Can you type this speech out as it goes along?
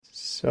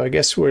So I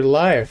guess we're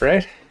live,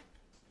 right?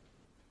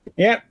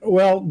 Yeah.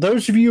 Well,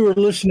 those of you who are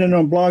listening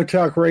on Blog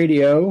Talk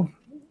Radio,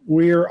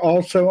 we're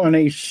also on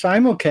a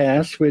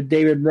simulcast with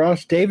David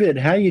Ross. David,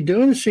 how you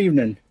doing this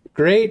evening?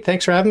 Great.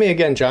 Thanks for having me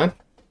again, John.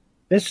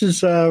 This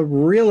is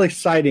real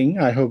exciting.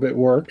 I hope it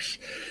works.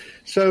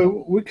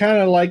 So we kind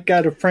of like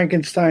got a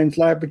Frankenstein's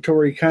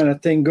laboratory kind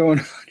of thing going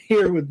on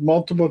here with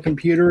multiple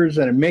computers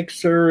and a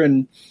mixer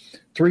and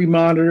 3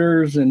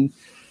 monitors and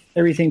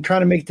everything,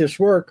 trying to make this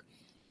work.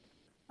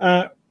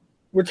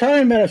 We're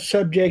talking about a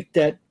subject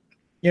that,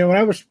 when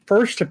I was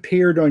first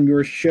appeared on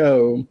your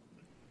show,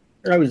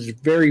 I was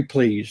very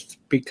pleased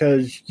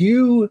because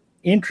you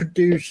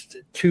introduced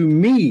to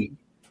me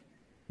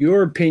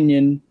your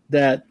opinion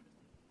that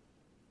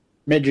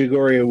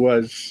Medjugorje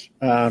was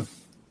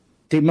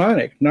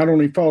demonic, not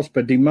only false,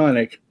 but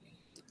demonic.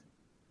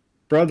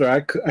 Brother,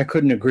 I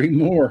couldn't agree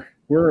more.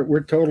 We're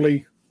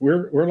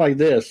like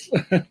this.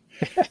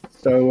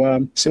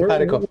 So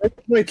simpatico.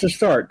 Wait to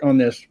start on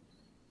this.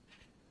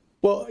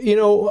 Well,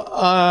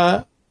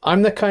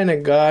 I'm the kind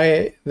of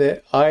guy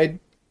that I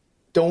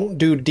don't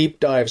do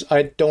deep dives.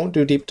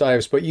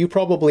 But you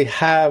probably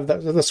have.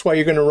 That's why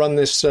you're going to run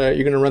this. You're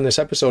going to run this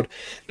episode.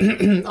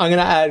 I'm going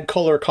to add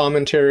color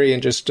commentary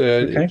and just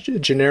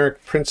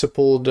generic,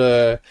 principled,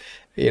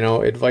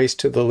 advice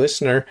to the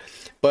listener.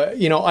 But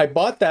I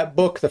bought that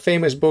book, the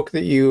famous book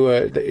that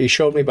you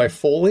showed me by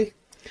Foley,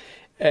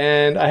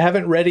 and I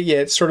haven't read it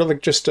yet. It's sort of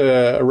like just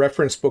a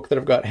reference book that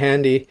I've got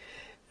handy.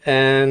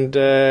 And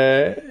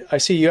I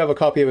see you have a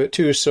copy of it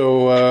too.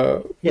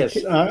 So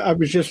yes, I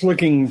was just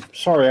looking.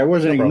 Sorry, I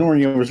wasn't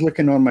ignoring you. I was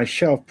looking on my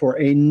shelf for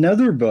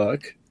another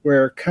book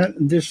where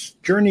this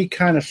journey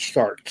kind of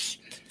starts.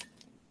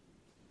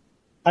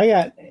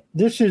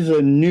 This is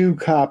a new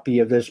copy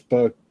of this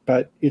book,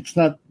 but it's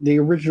not the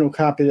original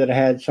copy that I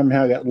had.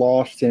 Somehow got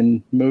lost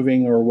in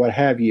moving or what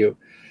have you.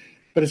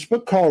 But it's a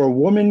book called A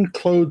Woman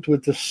Clothed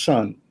with the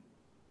Sun,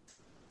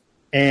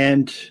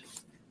 and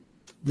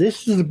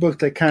this is the book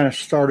that kind of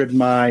started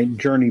my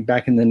journey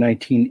back in the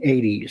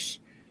 1980s.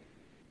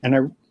 And I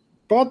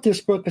bought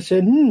this book and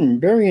said,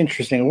 very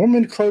interesting. A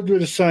Woman Clothed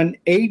with the Sun,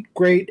 8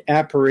 Great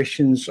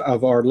Apparitions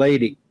of Our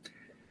Lady.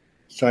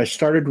 So I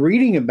started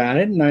reading about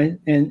it,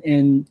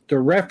 and the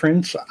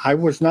reference, I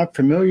was not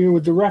familiar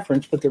with the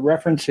reference, but the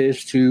reference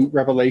is to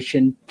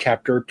Revelation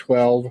chapter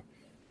 12,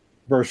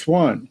 verse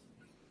 1.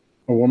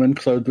 A woman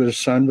clothed with the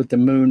sun with the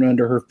moon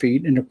under her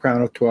feet and a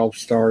crown of 12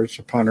 stars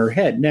upon her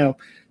head. Now,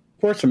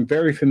 of course, I'm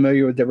very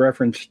familiar with the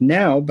reference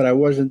now, but I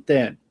wasn't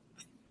then.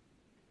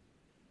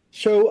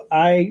 So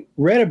I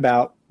read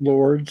about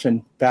Lourdes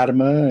and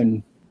Fatima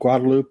and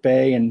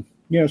Guadalupe and,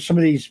 some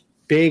of these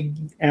big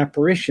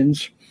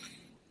apparitions.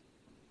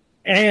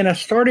 And I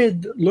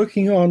started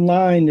looking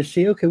online to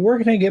see, okay, where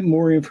can I get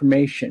more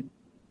information?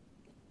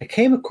 I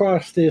came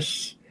across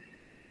this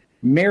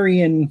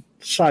Marian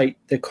site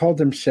that called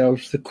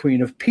themselves the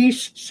Queen of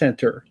Peace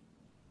Center.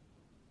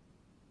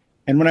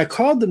 And when I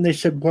called them, they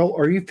said, well,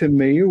 are you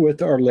familiar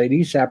with Our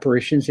Lady's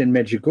apparitions in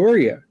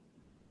Medjugorje?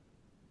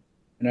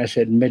 And I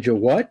said, Medjugorje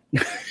what?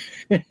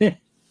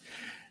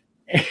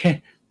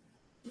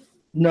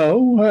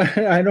 No,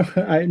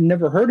 I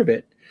never heard of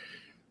it.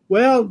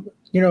 Well,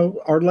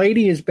 Our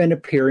Lady has been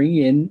appearing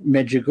in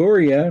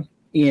Medjugorje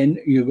in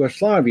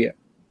Yugoslavia.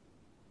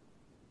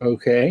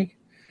 Okay.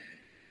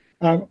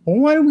 Well,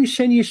 why don't we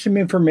send you some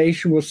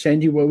information? We'll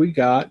send you what we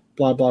got,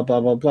 blah, blah,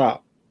 blah, blah, blah.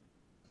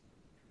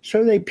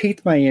 So they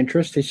piqued my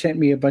interest. They sent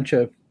me a bunch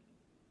of,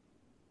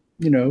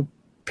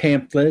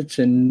 pamphlets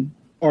and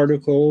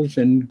articles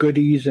and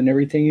goodies and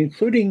everything,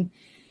 including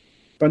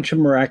a bunch of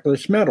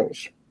miraculous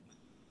medals.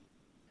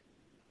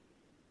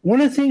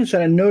 One of the things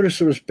that I noticed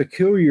that was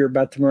peculiar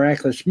about the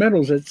miraculous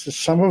medals is that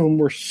some of them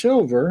were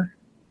silver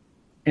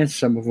and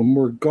some of them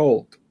were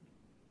gold.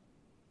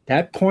 At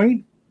that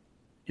point,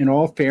 in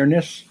all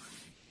fairness,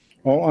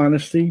 all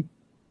honesty,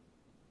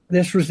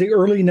 this was the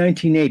early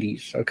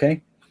 1980s,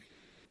 okay?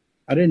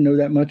 I didn't know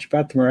that much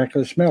about the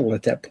miraculous medal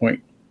at that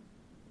point.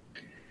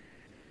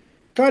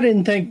 So I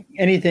didn't think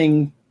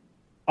anything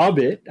of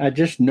it. I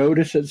just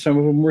noticed that some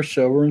of them were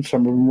silver and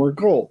some of them were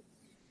gold.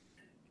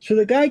 So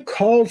the guy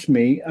calls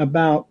me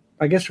about,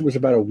 I guess it was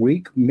about a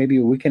week, maybe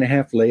a week and a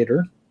half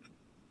later,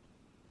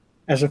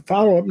 as a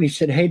follow-up, and he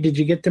said, hey, did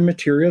you get the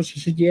materials? I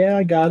said, yeah,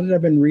 I got it.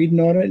 I've been reading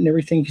on it and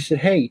everything. He said,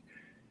 hey,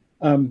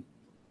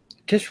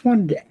 just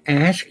wanted to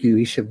ask you,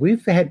 he said,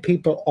 we've had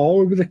people all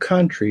over the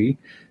country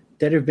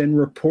that have been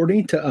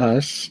reporting to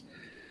us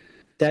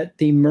that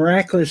the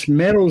miraculous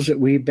medals that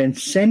we've been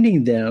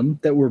sending them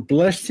that were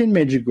blessed in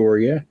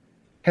Medjugorje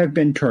have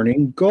been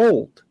turning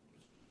gold.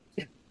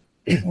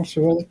 I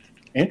said, well,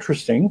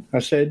 interesting. I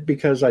said,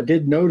 because I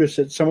did notice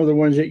that some of the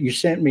ones that you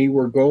sent me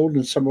were gold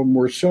and some of them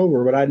were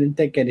silver, but I didn't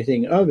think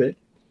anything of it.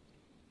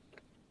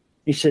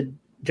 He said,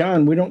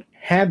 John, we don't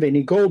have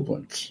any gold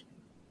ones.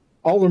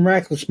 All the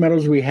miraculous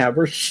medals we have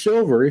are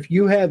silver. If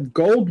you have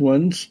gold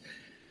ones,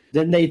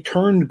 then they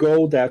turn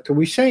gold after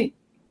we saint.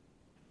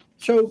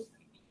 So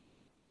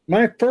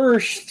my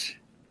first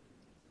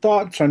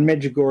thoughts on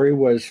Medjugorje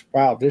was,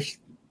 wow, there's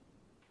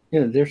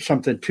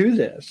something to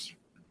this.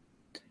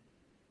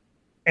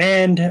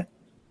 And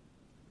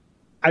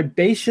I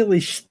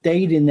basically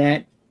stayed in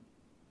that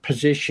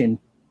position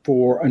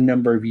for a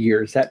number of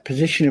years, that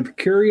position of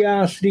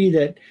curiosity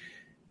that,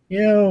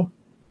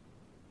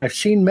 I've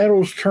seen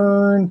metals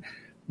turn.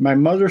 My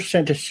mother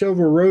sent a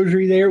silver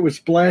rosary there. It was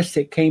blessed.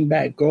 It came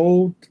back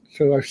gold.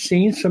 So I've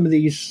seen some of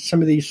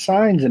these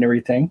signs and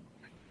everything.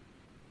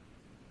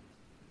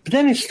 But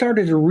then I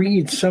started to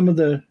read some of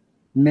the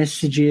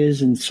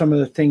messages and some of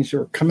the things that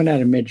were coming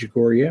out of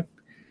Medjugorje,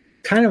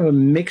 kind of a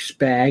mixed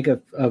bag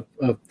of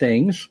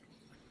things.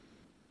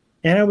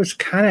 And I was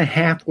kind of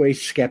halfway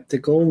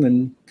skeptical.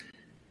 And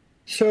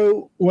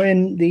so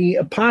when the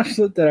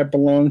apostolate that I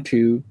belonged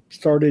to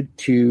started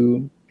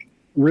to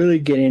really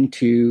get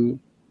into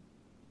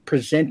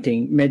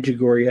presenting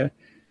Medjugorje,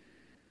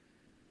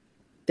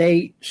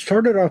 they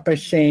started off by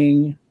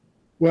saying,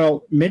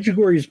 well,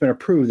 Medjugorje has been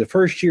approved. The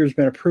first year has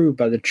been approved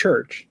by the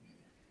church.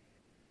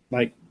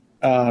 Like,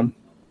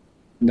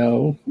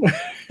 no,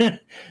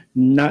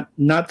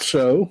 not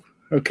so.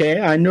 Okay,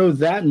 I know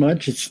that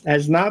much. It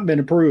has not been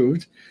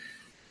approved.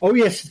 Oh,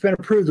 yes, it's been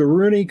approved. The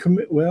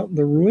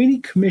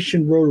Ruini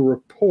Commission wrote a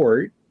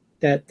report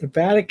that the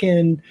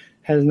Vatican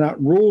has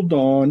not ruled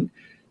on.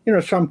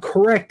 So I'm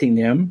correcting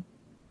them,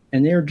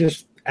 and they're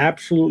just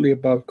absolutely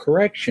above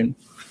correction.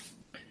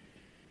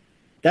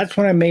 That's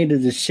when I made a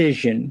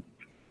decision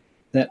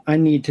that I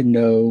need to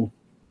know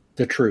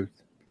the truth.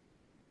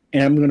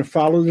 And I'm going to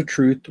follow the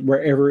truth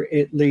wherever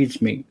it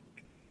leads me.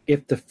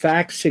 If the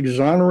facts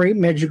exonerate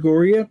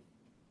Medjugorje,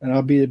 then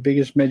I'll be the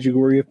biggest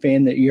Medjugorje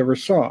fan that you ever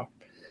saw.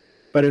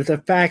 But if the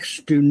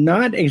facts do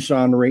not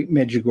exonerate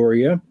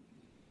Medjugorje,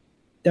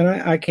 then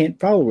I can't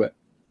follow it.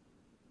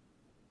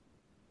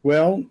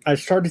 Well, I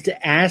started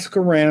to ask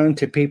around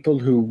to people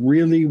who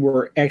really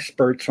were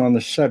experts on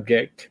the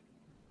subject,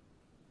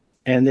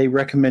 and they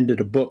recommended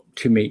a book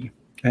to me.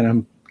 And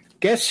I'm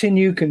guessing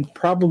you can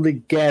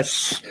probably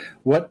guess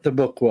what the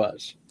book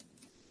was,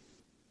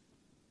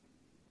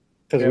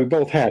 because we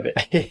both have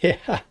it.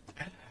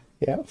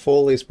 Yeah,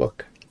 Foley's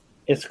book.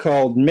 It's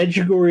called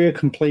Medjugorje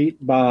Complete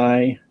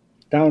by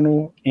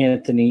Donald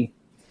Anthony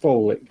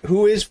Foley.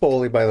 Who is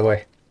Foley, by the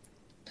way?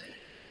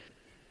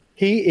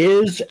 He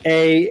is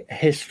a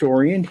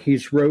historian.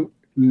 He's wrote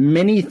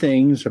many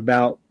things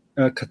about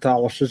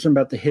Catholicism,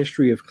 about the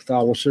history of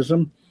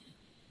Catholicism.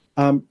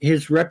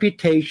 His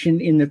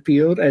reputation in the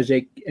field as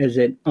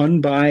an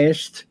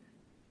unbiased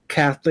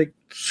Catholic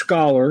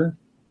scholar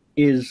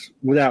is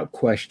without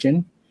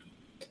question.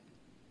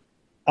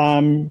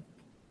 And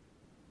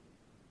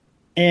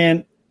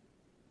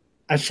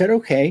I said,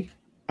 okay,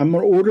 I'm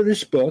going to order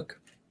this book.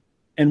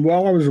 And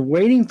while I was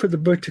waiting for the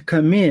book to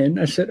come in,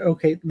 I said,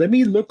 okay, let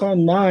me look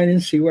online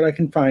and see what I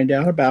can find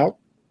out about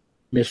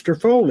Mr.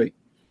 Foley.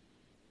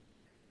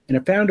 And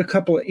I found a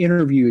couple of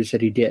interviews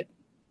that he did.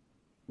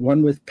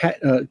 One with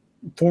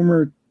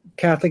former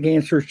Catholic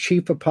Answer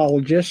chief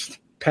apologist,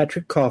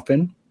 Patrick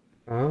Coffin.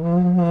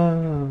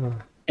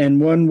 And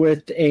one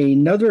with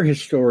another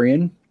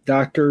historian,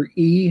 Dr.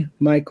 E.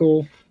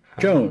 Michael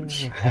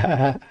Jones.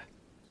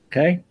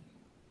 Okay?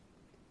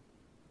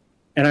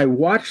 And I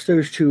watched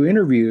those two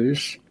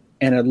interviews,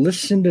 and I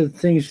listened to the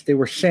things they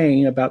were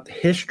saying about the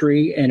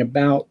history and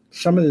about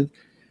some of the,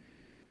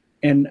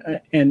 and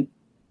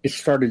it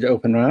started to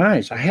open my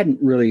eyes. I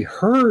hadn't really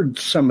heard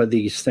some of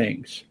these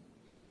things.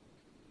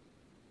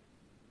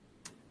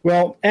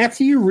 Well,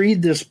 after you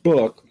read this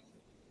book,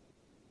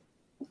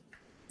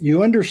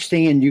 you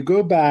understand, you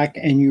go back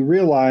and you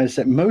realize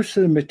that most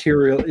of the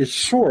material is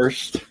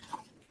sourced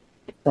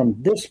from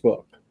this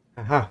book.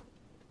 Uh-huh.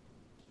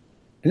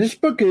 And this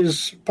book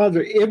is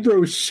Father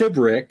Ivro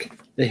Sivrik,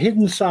 The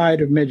Hidden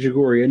Side of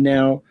Medjugorje.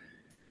 Now,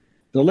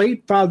 the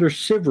late Father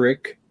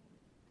Sivrik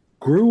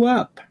grew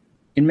up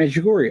in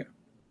Medjugorje.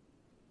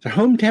 He's a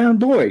hometown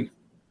boy.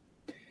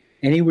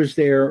 And he was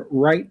there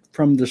right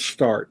from the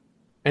start.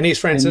 And he's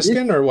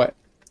Franciscan or what?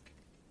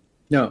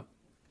 No.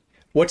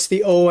 What's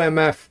the OFM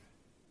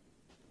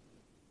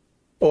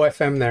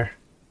there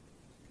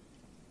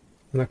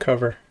on the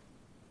cover?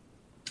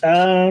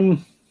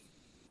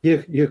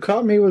 You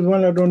caught me with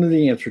one I don't know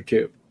the answer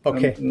to.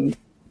 Okay.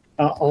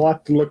 I'll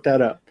have to look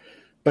that up.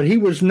 But he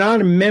was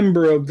not a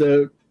member of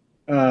the...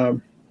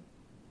 let's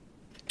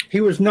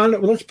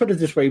put it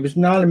this way. He was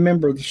not a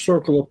member of the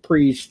circle of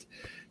priests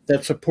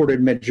that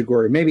supported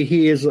Medjugorje. Maybe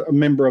he is a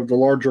member of the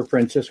larger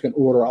Franciscan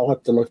order. I'll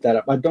have to look that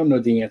up. I don't know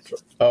the answer.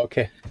 Oh,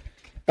 okay.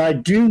 But I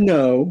do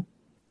know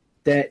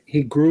that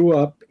he grew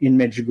up in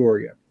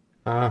Medjugorje.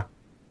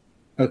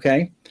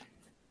 Okay?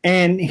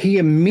 And he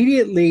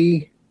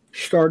immediately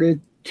started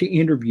to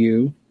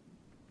interview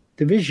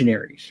the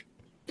visionaries.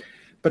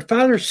 But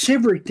Father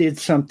Sivrik did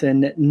something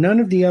that none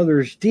of the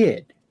others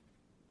did.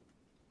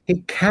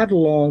 He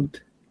cataloged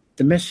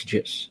the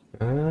messages.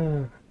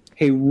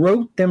 He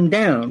wrote them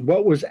down,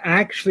 what was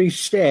actually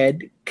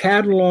said,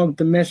 cataloged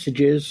the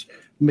messages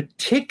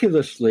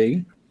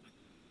meticulously,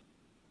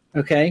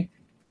 okay?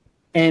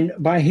 And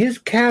by his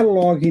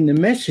cataloging the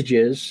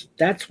messages,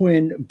 that's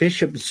when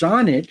Bishop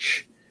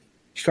Zanic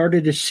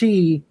started to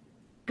see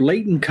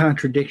blatant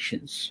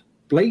contradictions,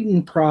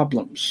 blatant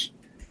problems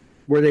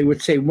where they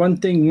would say one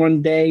thing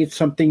one day,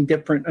 something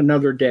different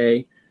another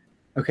day.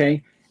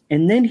 Okay.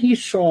 And then he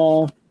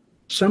saw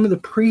some of the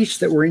priests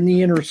that were in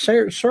the inner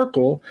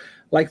circle,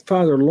 like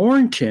Father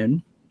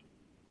Laurentin,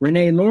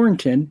 Rene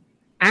Laurentin,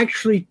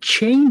 actually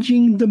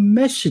changing the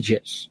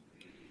messages.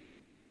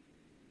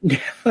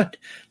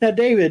 Now,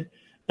 David,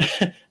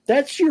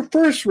 that's your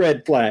first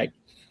red flag.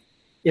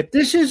 If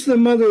this is the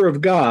Mother of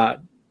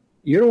God,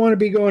 you don't want to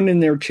be going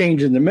in there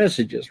changing the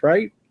messages,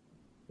 right?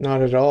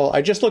 Not at all.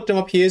 I just looked him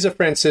up. He is a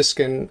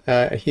Franciscan.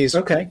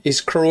 He's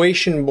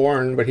Croatian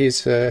born, but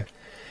he's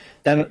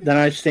then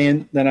I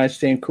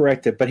stand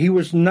corrected. But he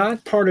was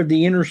not part of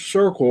the inner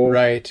circle,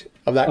 right,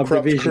 of that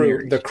corrupt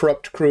crew, the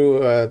corrupt crew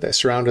that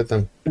surrounded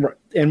them. Right.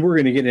 And we're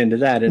going to get into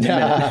that in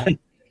a minute.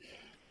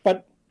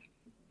 But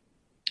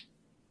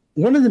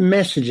one of the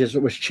messages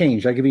that was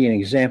changed, I'll give you an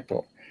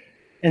example.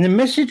 And the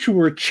message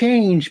were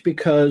changed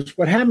because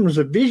what happened was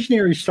the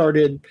visionaries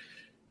started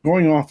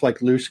going off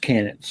like loose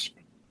cannons.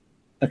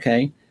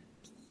 Okay?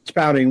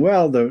 Spouting,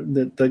 well,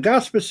 the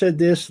Gospa said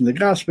this and the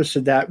Gospa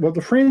said that. Well,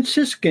 the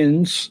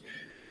Franciscans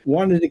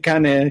wanted to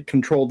kind of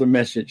control the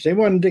message. They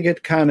wanted to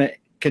get kind of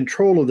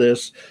control of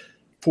this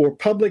for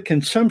public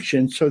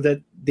consumption so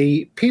that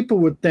the people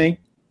would think,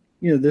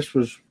 this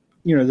was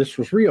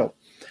real.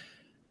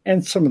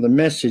 And some of the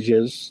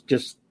messages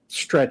just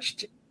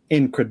stretched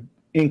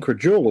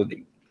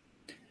incredulity.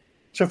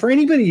 So for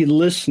anybody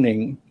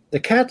listening, the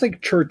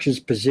Catholic Church's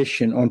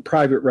position on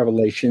private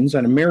revelations,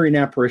 and a Marian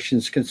apparition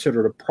is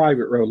considered a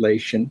private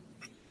revelation,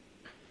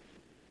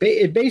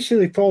 it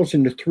basically falls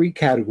into three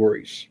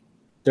categories.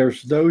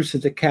 There's those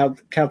that the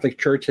Catholic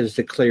Church has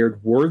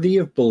declared worthy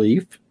of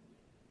belief.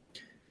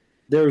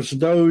 There's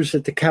those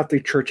that the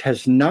Catholic Church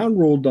has not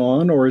ruled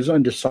on or is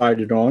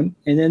undecided on.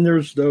 And then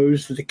there's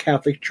those that the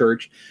Catholic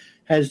Church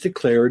has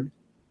declared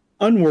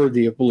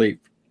unworthy of belief.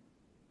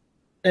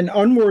 And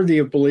unworthy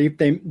of belief,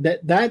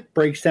 that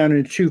breaks down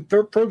into two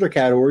further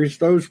categories,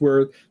 those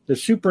where the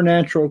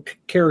supernatural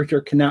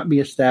character cannot be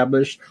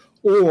established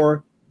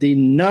or the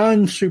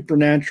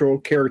non-supernatural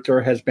character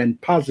has been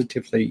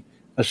positively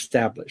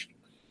established.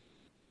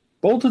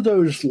 Both of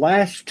those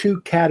last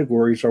two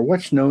categories are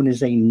what's known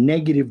as a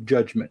negative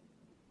judgment.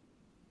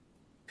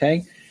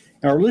 Okay?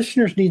 Our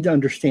listeners need to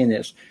understand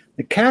this.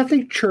 The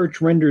Catholic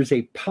Church renders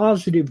a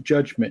positive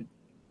judgment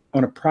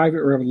on a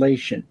private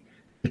revelation.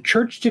 The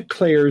Church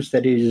declares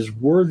that it is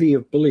worthy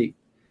of belief,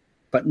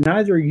 but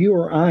neither you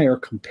or I are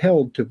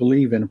compelled to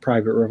believe in a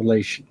private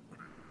revelation.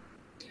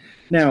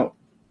 Now,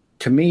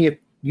 to me, if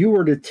you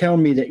were to tell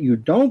me that you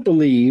don't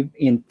believe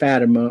in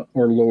Fatima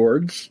or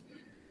Lourdes,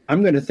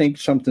 I'm going to think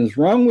something's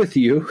wrong with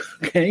you,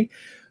 okay?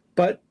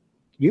 But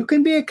you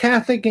can be a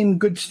Catholic in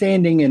good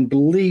standing and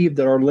believe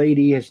that Our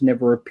Lady has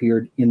never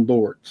appeared in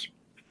Lourdes.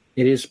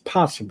 It is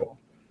possible.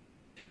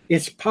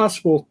 It's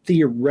possible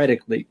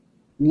theoretically.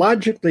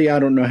 Logically, I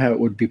don't know how it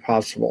would be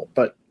possible,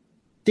 but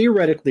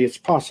theoretically it's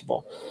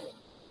possible.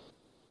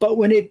 But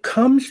when it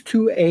comes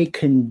to a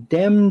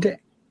condemned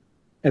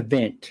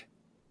event,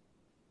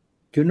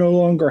 you no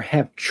longer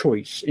have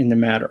choice in the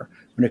matter.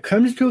 When it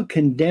comes to a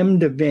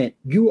condemned event,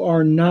 you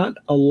are not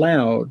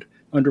allowed,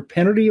 under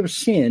penalty of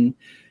sin,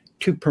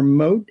 to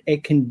promote a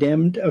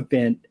condemned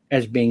event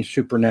as being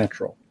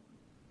supernatural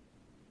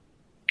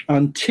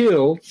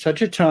until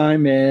such a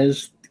time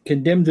as the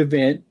condemned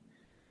event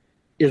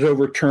is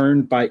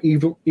overturned by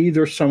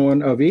either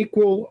someone of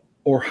equal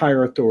or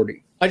higher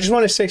authority. I just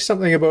want to say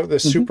something about the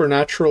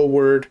supernatural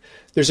word.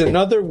 There's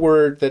another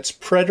word that's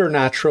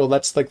preternatural.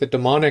 That's like the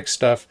demonic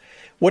stuff.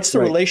 What's the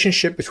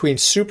relationship between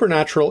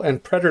supernatural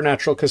and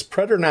preternatural? Because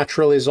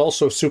preternatural is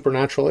also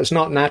supernatural. It's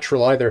not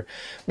natural either.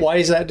 Why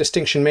is that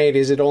distinction made?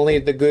 Is it only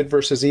the good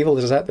versus evil?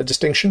 Is that the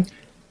distinction?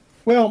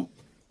 Well,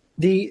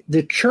 the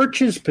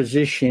Church's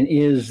position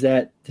is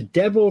that the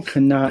devil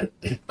cannot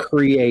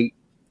create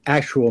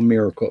actual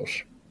miracles,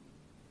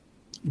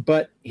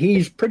 but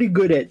he's pretty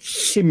good at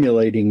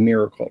simulating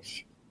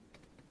miracles.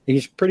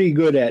 He's pretty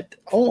good at,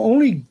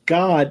 only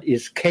God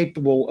is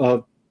capable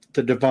of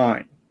the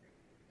divine.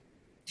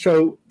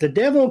 So the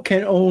devil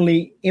can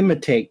only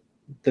imitate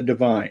the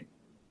divine.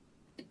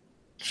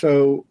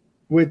 So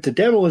with the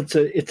devil,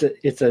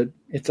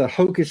 it's a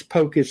hocus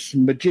pocus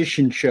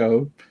magician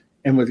show,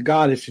 and with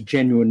God, it's a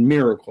genuine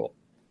miracle.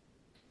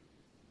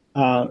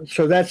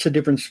 So that's the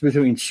difference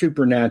between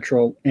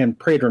supernatural and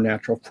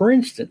preternatural. For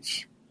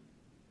instance,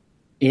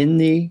 in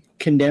the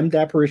condemned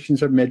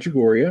apparitions of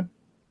Medjugorje,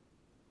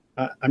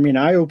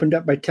 I opened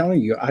up by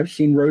telling you, I've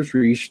seen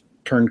rosaries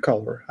turn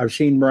color. I've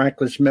seen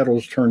miraculous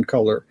medals turn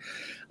color.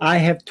 I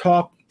have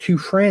talked to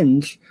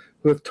friends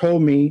who have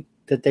told me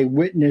that they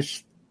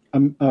witnessed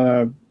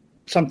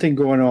something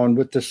going on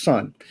with the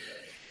sun.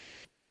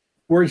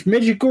 Whereas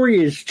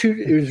Medjugorje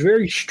it was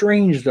very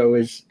strange, though,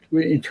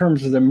 in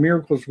terms of the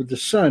miracles with the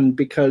sun,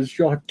 because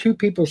you'll have two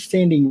people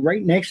standing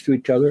right next to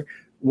each other.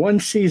 One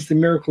sees the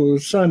miracle of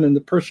the sun, and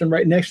the person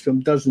right next to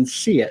him doesn't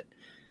see it.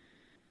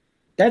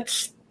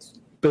 That's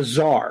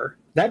bizarre.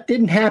 That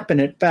didn't happen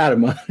at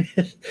Fatima.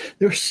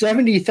 There were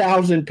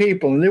 70,000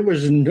 people, and there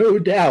was no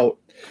doubt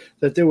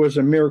that there was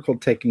a miracle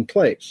taking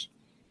place.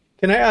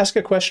 Can I ask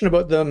a question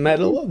about the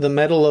medal? The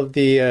medal of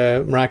the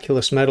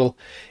miraculous medal.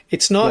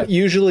 It's not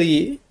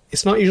usually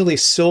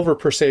silver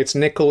per se. It's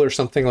nickel or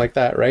something like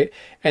that, right?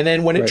 And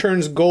then when it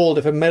turns gold,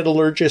 if a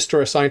metallurgist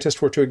or a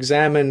scientist were to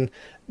examine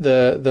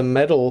the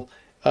metal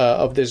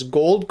of this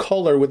gold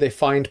color, would they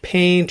find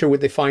paint or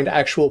would they find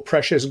actual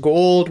precious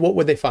gold? What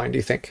would they find, do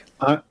you think?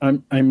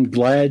 I'm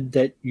glad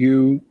that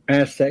you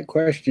asked that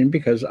question,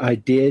 because I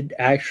did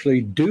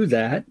actually do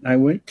that. I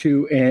went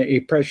to a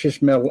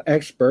precious metal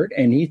expert,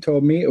 and he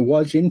told me it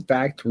was, in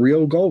fact,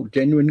 real gold,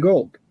 genuine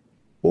gold.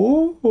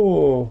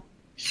 Oh.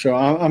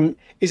 So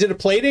Is it a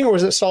plating or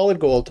is it solid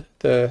gold,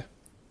 the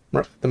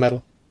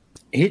metal?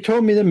 He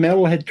told me the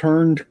metal had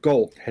turned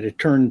gold, had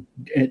turned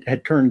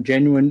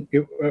genuine.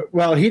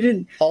 Well, he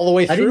didn't all the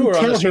way through or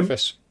on the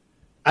surface.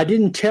 I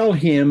didn't tell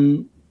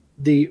him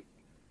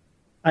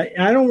I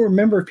don't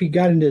remember if he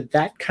got into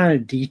that kind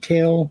of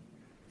detail.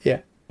 Yeah.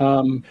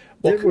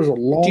 It was a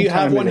long time. Do you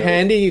have one ago.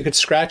 handy? You could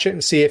scratch it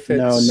and see if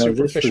it's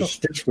superficial.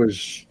 This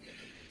was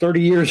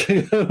 30 years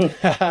ago,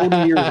 40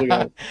 years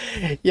ago.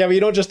 Yeah, but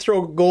you don't just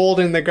throw gold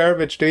in the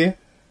garbage, do you?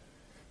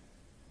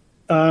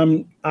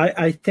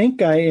 I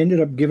think I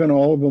ended up giving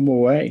all of them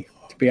away,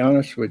 to be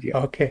honest with you.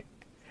 Okay.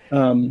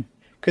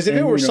 Because if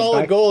it were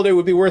solid gold, it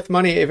would be worth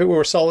money. If it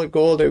were solid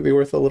gold, it would be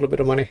worth a little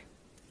bit of money.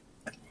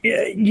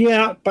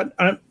 Yeah, but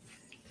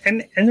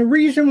and the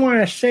reason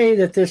why I say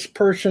that this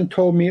person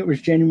told me it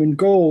was genuine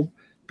gold,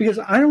 because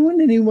I don't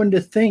want anyone to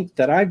think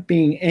that I'm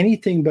being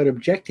anything but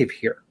objective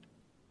here.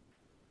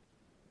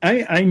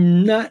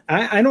 I'm not.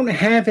 I don't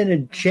have an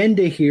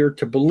agenda here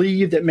to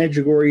believe that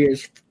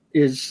Medjugorje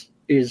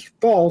is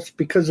false,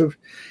 because of,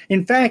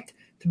 in fact,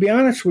 to be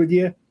honest with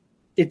you,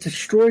 it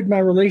destroyed my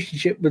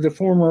relationship with the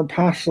former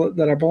apostolate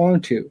that I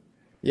belonged to.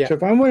 Yeah. So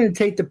if I wanted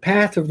to take the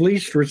path of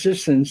least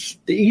resistance,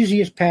 the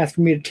easiest path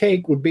for me to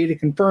take would be to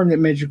confirm that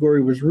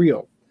Medjugorje was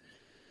real.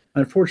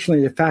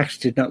 Unfortunately, the facts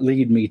did not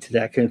lead me to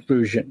that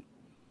conclusion,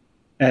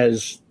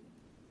 as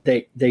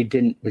they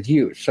didn't with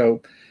you.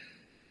 So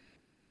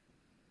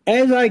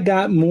as I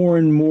got more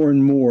and more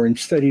and more and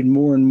studied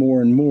more and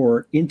more and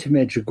more into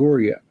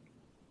Medjugorje,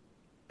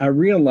 I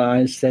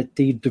realized that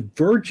the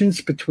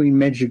divergence between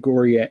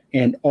Medjugorje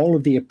and all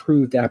of the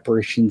approved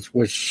apparitions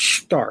was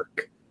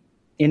stark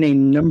in a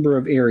number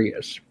of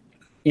areas.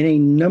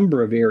 And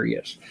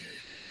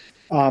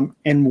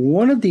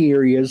one of the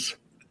areas,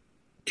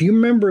 do you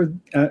remember,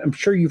 I'm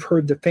sure you've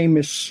heard the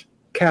famous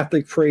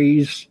Catholic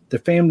phrase, the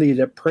family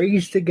that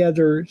prays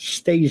together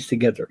stays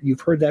together.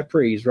 You've heard that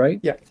phrase,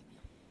 right? Yeah.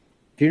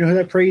 Do you know who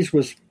that phrase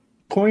was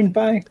coined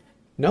by?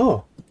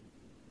 No.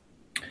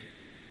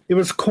 It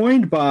was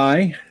coined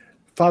by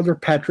Father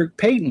Patrick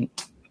Peyton.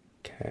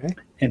 Okay.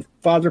 And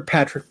Father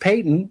Patrick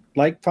Peyton,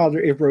 like Father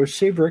Ivro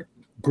Sebrick,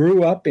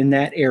 grew up in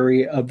that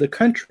area of the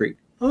country.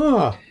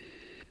 Oh.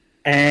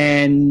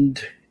 And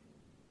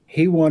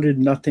he wanted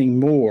nothing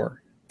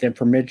more than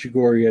for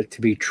Medjugorje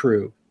to be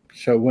true.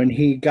 So when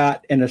he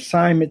got an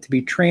assignment to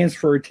be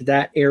transferred to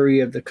that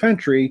area of the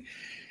country,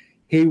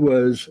 he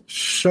was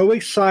so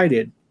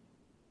excited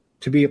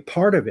to be a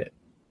part of it.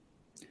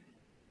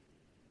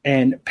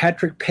 And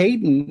Patrick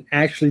Peyton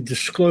actually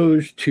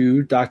disclosed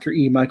to Dr.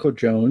 E. Michael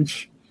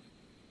Jones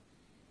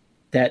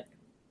that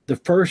the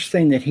first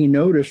thing that he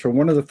noticed, or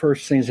one of the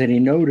first things that he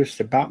noticed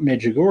about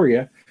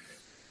Medjugorje,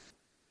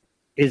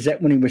 is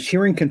that when he was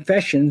hearing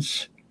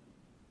confessions,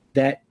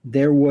 that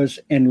there was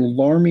an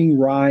alarming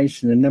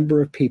rise in the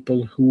number of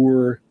people who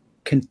were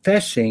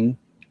confessing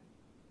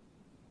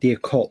the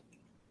occult,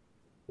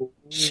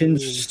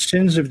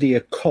 sins of the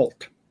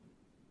occult.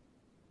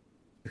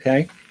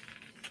 Okay?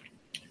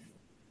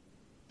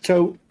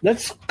 So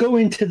let's go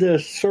into the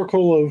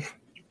circle of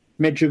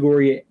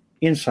Medjugorje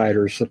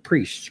insiders, the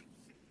priests.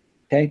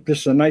 Okay, this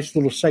is a nice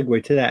little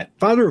segue to that.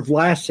 Father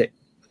Vlasic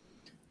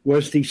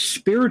was the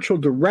spiritual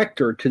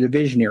director to the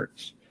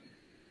visionaries.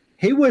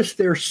 He was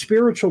their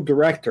spiritual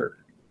director.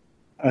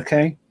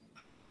 Okay?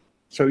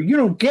 So you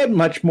don't get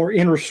much more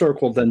inner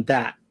circle than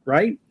that,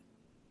 right?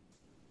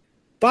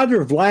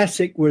 Father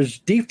Vlasic was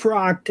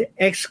defrocked,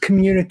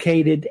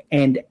 excommunicated,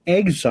 and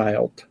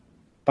exiled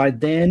by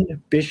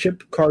then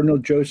Bishop Cardinal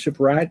Joseph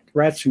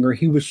Ratzinger.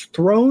 He was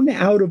thrown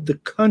out of the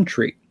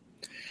country.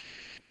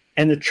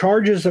 And the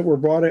charges that were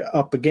brought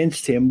up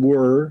against him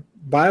were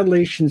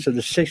violations of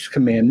the sixth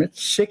commandment,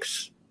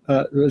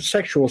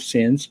 sexual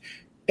sins,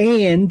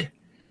 and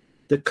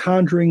the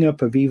conjuring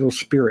up of evil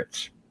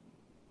spirits.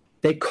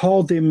 They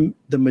called him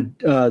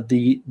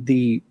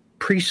the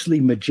priestly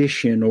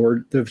magician,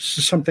 or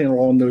something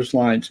along those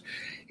lines.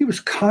 He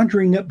was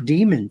conjuring up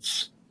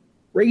demons,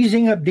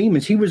 raising up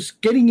demons. He was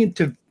getting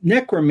into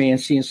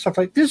necromancy and stuff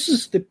like this.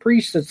 Is the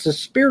priest that's the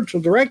spiritual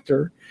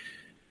director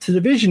to the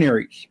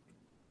visionaries.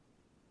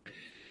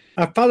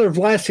 Father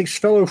Vlasic's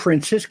fellow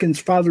Franciscans,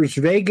 Fathers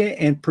Vega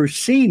and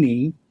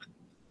Prussina,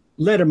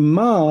 led a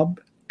mob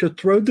to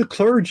throw the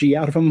clergy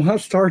out of a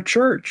Mostar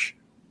church.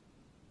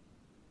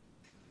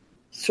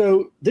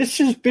 So this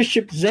is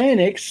Bishop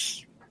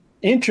Zanic's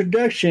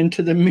introduction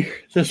to the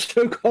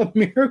so-called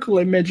miracle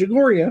in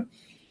Medjugorje.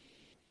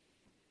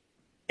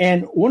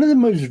 And one of the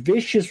most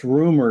vicious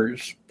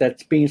rumors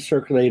that's being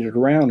circulated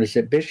around is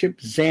that Bishop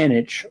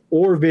Zanic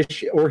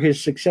or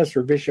his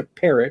successor, Bishop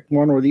Peric,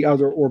 one or the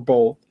other or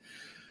both,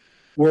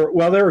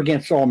 they're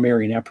against all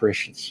Marian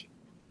apparitions.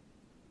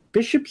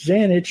 Bishop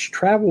Zanic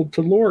traveled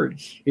to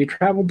Lourdes. He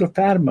traveled to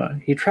Fatima.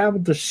 He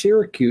traveled to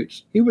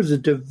Syracuse. He was a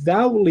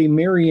devoutly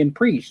Marian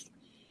priest.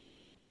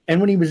 And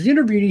when he was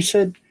interviewed, he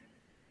said,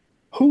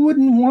 who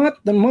wouldn't want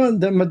the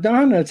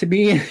Madonna to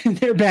be in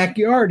their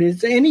backyard?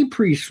 Any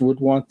priest would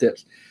want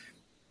this.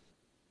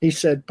 He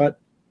said, but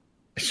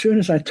as soon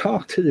as I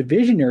talked to the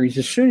visionaries,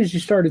 as soon as he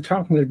started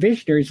talking to the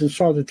visionaries and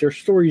saw that their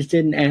stories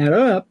didn't add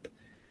up,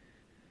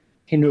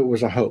 he knew it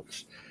was a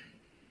hoax.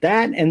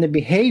 That and the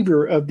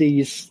behavior of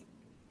these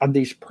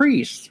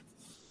priests.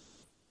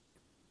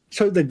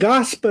 So the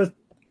Gospa,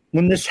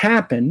 when this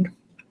happened,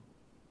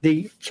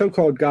 the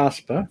so-called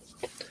Gospa,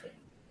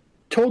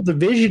 told the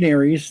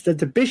visionaries that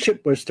the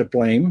bishop was to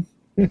blame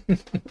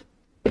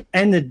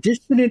and the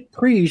dissident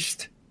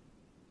priest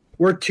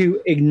were to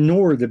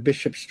ignore the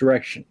bishop's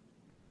direction.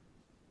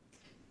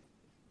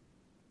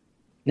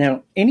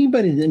 Now,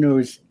 anybody that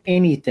knows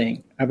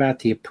anything about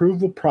the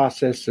approval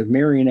process of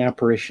Marian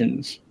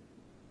apparitions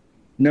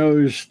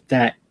knows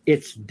that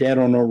it's dead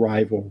on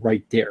arrival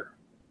right there.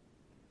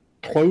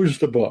 Close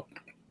the book.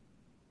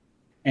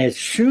 As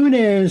soon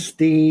as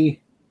the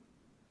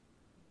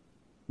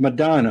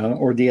Madonna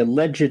or the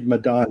alleged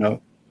Madonna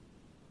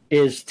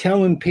is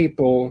telling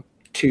people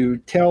to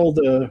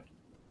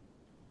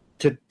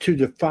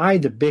defy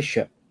the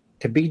bishop,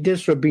 to be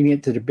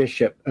disobedient to the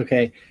bishop,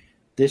 okay,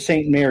 this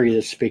ain't Mary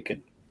that's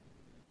speaking.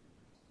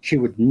 She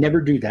would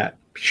never do that.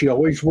 She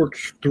always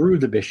works through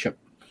the bishop.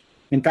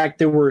 In fact,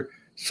 there were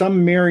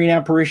some Marian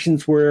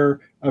apparitions where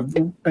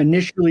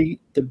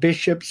initially the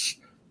bishops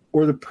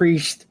or the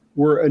priest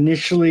were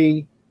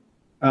initially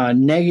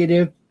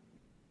negative,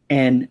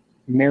 and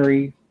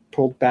Mary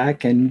pulled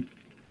back and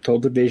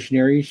told the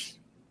visionaries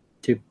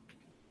to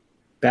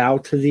bow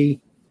to the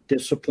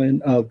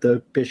discipline of the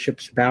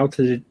bishops, bow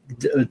to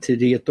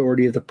the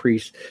authority of the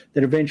priest,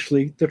 that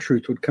eventually the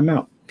truth would come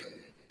out.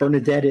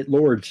 Bernadette at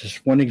Lourdes is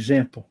one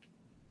example.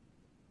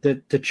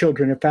 The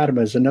children of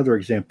Fatima is another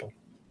example.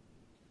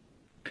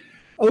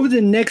 Over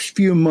the next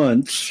few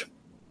months,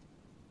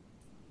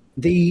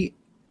 the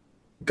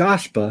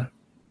Gospa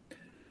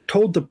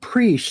told the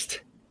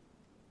priest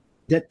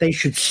that they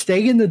should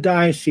stay in the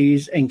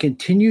diocese and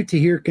continue to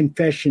hear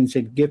confessions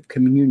and give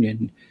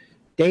communion.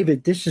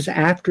 David, this is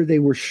after they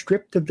were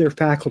stripped of their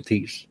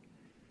faculties.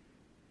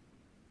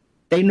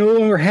 They no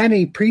longer had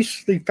any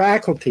priestly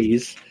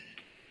faculties,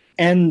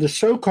 and the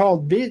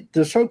so-called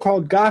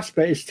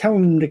Gospa is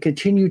telling them to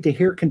continue to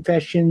hear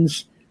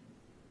confessions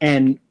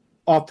and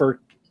offer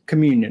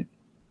communion.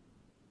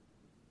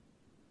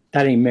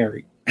 That ain't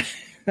Mary.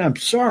 I'm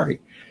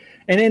sorry.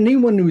 And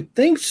anyone who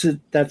thinks that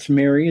that's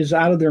Mary is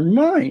out of their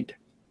mind.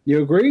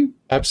 You agree?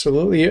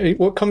 Absolutely.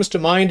 What comes to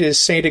mind is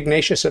St.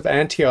 Ignatius of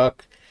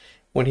Antioch,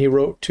 when he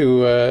wrote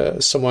to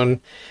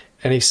someone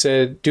and he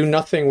said, do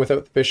nothing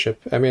without the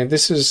bishop. I mean,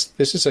 this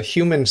is a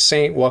human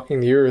saint walking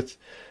the earth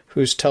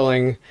who's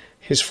telling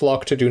his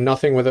flock to do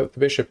nothing without the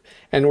bishop.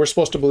 And we're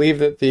supposed to believe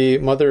that the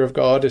Mother of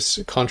God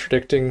is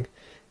contradicting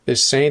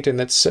this saint, and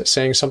that's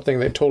saying something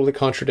that totally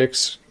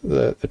contradicts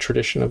the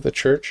tradition of the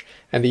church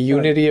and the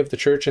unity of the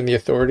church and the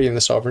authority and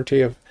the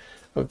sovereignty of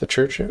the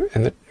church,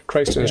 and that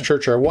Christ and his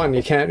church are one.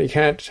 You can't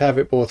have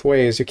it both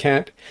ways. You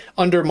can't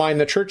undermine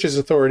the church's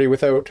authority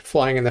without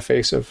flying in the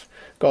face of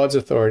God's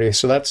authority.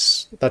 So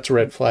that's a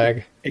red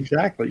flag.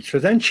 Exactly. So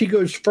then she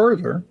goes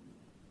further.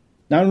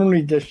 Not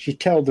only does she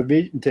tell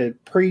the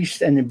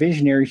priest and the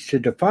visionaries to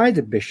defy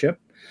the bishop,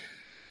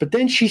 but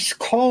then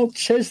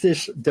says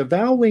this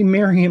devoutly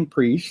Marian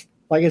priest,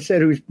 like I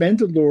said, who's been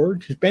to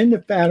Lourdes, who's been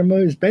to Fatima,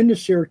 who's been to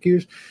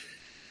Syracuse.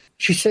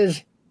 She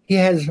says he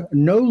has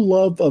no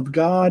love of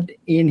God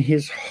in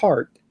his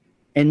heart.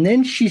 And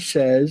then she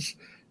says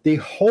the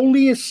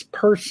holiest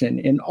person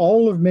in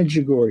all of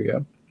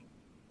Medjugorje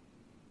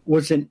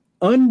was an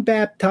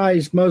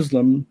unbaptized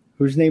Muslim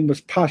whose name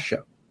was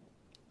Pasha.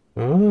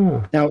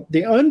 Oh. Now,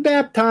 the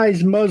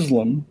unbaptized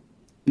Muslim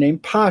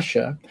named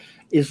Pasha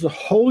is the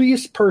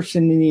holiest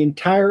person in the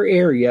entire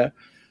area,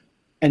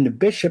 and the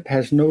bishop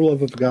has no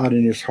love of God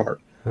in his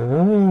heart.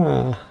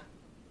 Ah.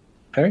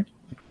 Okay.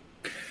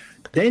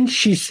 Then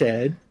she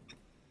said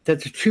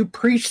that the two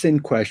priests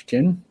in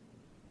question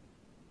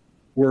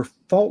were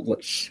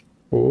faultless.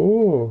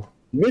 Oh.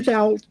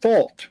 Without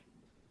fault.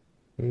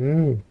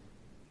 Mm.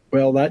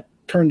 Well, that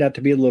turned out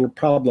to be a little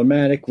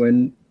problematic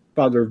when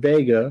Father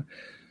Vega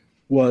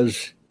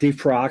was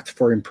defrocked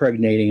for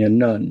impregnating a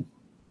nun.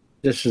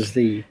 This is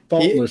the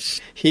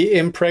faultless. He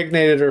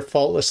impregnated her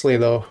faultlessly,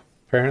 though,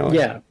 apparently.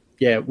 Yeah,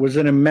 it was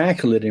an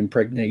immaculate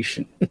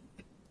impregnation.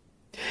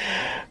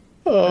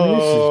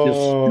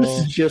 Oh. This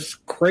is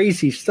just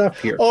crazy stuff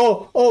here.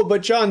 Oh,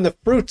 but John, the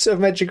fruits of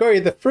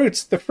Medjugorje,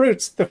 the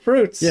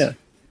fruits. Yeah.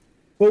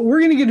 Well, we're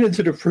going to get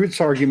into the fruits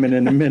argument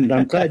in a minute.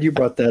 I'm glad you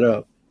brought that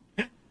up.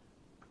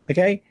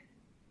 Okay?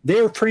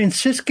 Their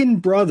Franciscan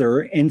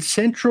brother and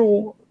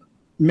central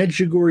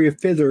Medjugorje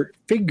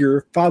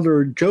figure,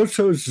 Father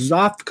Jozo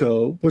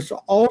Zovko, was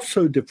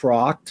also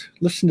defrocked,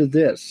 listen to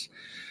this,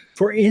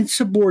 for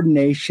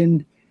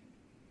insubordination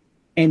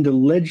and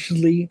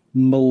allegedly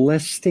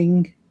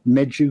molesting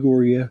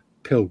Medjugorje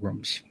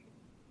pilgrims.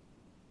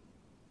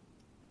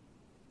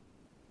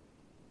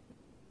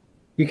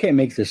 You can't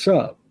make this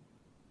up.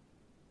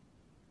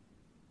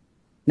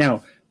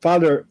 Now,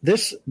 Father,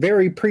 this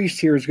very priest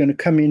here is going to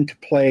come into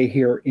play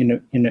here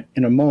in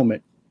a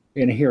moment.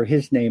 You're going to hear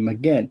his name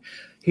again.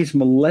 He's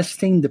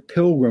molesting the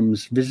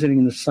pilgrims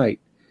visiting the site.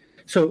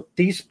 So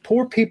these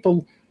poor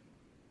people,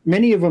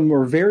 many of them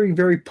were very,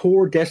 very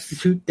poor,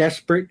 destitute,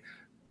 desperate,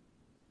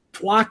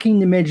 flocking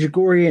to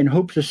Medjugorje in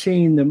hopes of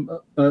seeing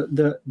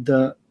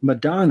the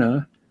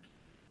Madonna,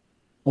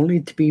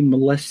 only to be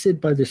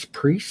molested by this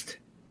priest.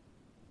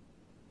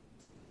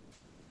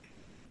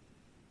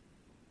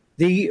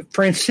 The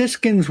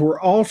Franciscans were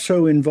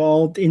also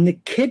involved in the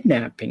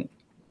kidnapping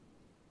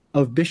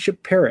of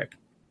Bishop Peric.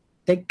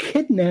 They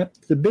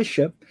kidnapped the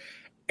bishop,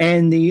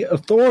 and the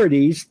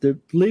authorities, the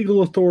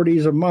legal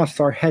authorities of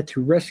Mostar, had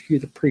to rescue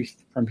the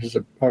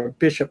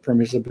bishop from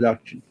his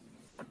abduction.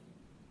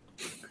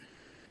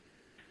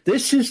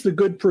 This is the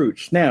good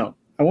fruits. Now,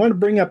 I want to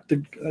bring up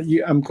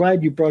I'm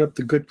glad you brought up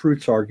the good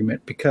fruits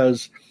argument,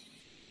 because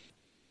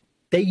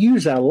they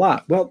use that a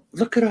lot. Well,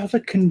 look at all the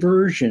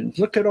conversions.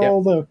 Look at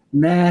all the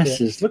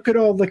masses. Look at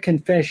all the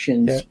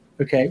confessions. Yeah.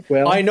 Okay,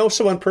 well, I know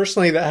someone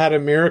personally that had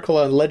an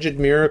alleged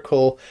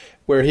miracle,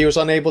 where he was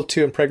unable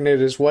to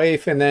impregnate his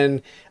wife, and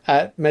then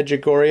at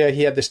Medjugorje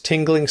he had this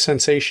tingling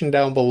sensation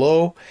down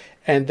below,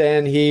 and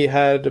then he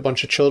had a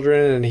bunch of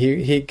children, and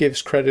he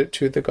gives credit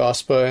to the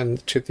Gospa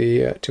and to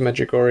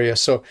Medjugorje.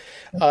 So,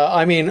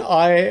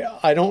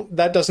 I don't.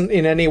 That doesn't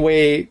in any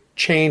way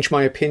change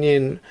my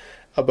opinion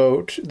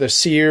about the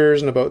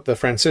seers and about the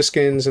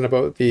Franciscans and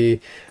about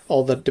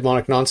all the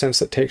demonic nonsense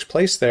that takes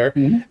place there,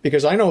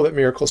 because I know that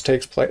miracles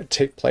take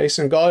place,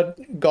 and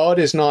God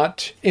is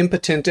not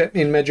impotent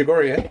in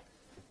Medjugorje,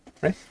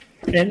 right?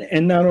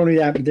 And not only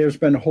that, but there's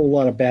been a whole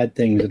lot of bad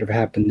things that have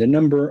happened. The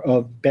number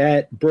of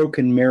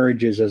broken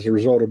marriages as a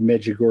result of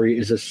Medjugorje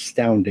is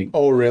astounding.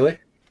 Oh, really?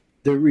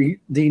 The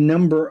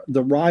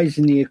rise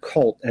in the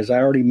occult, as I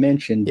already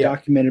mentioned,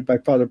 documented by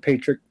Father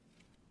Patrick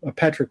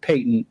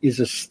Peyton, is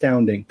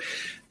astounding.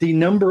 The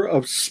number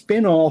of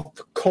spin-off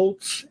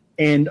cults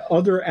and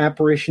other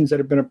apparitions that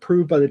have been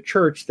approved by the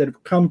church that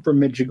have come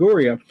from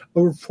Medjugorje,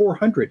 over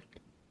 400.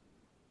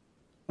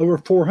 Over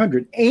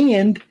 400.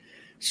 And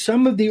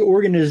some of the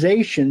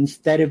organizations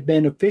that have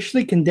been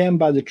officially condemned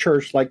by the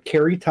church, like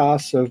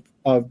Caritas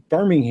of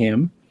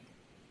Birmingham,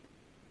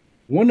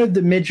 one of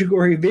the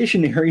Medjugorje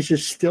visionaries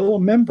is still a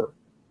member.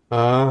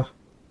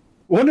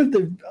 One of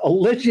the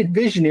alleged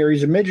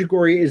visionaries of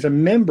Medjugorje is a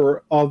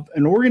member of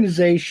an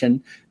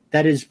organization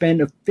that has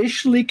been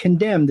officially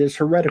condemned as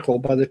heretical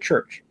by the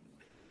church.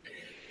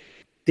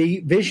 The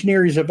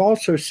visionaries have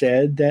also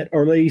said that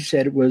Our Lady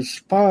said it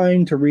was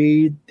fine to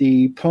read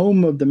the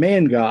poem of the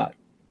man God,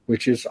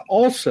 which is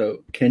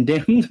also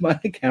condemned by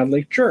the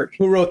Catholic Church.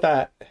 Who wrote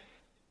that?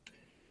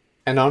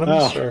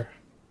 Anonymous? Or?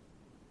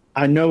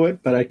 I know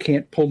it, but I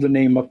can't pull the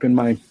name up in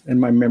my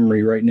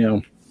memory right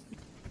now.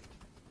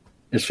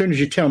 As soon as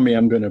you tell me,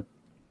 I'm going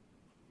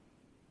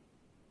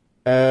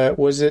to...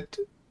 was it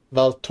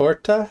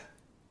Valtorta?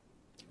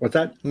 What's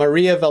that?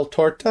 Maria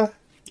Valtorta?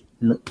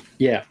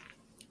 Yeah.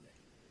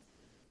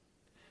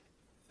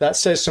 That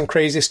says some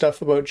crazy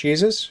stuff about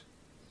Jesus?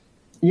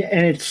 Yeah,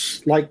 and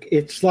it's like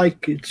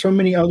so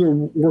many other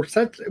works.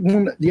 That's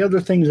one of the other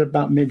things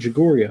about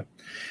Medjugorje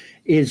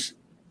is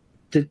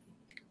the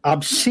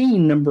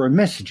obscene number of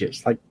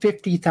messages, like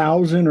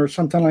 50,000 or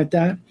something like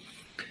that.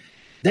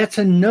 That's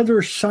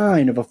another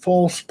sign of a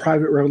false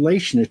private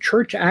revelation. The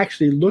church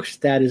actually looks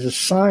at that as a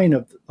sign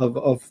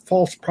of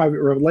false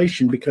private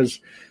revelation, because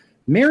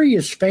Mary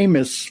is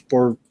famous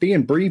for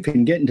being brief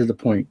and getting to the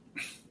point.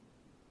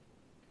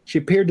 She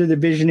appeared to the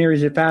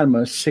visionaries at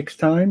Fatima 6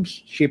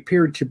 times. She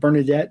appeared to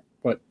Bernadette,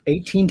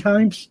 18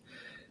 times?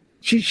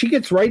 She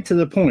gets right to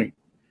the point.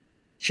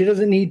 She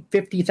doesn't need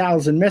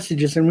 50,000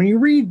 messages. And when you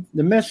read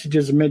the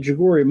messages of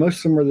Medjugorje,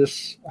 most of them are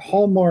this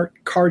Hallmark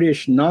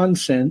cardish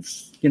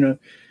nonsense,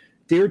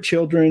 dear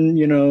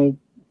children,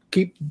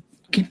 keep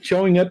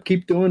showing up,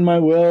 keep doing my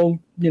will,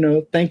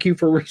 thank you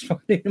for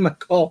responding to my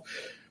call.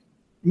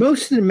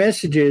 Most of the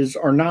messages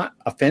are not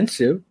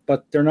offensive,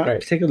 but they're not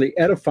particularly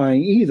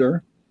edifying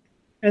either.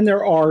 And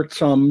there are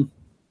some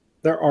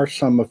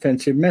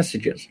offensive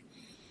messages.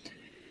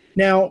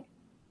 Now,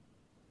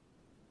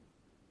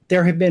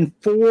 there have been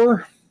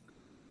four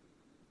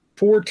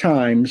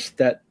times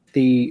that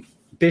the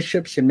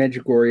bishops in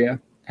Medjugorje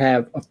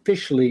have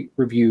officially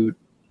reviewed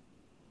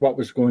what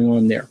was going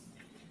on there.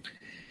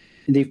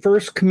 The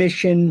first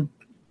commission,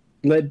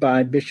 led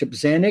by Bishop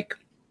Zanic,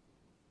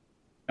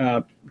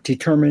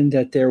 determined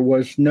that there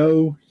was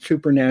no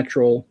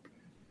supernatural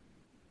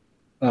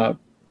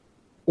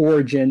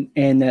origin,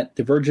 and that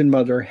the Virgin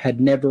Mother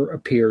had never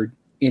appeared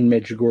in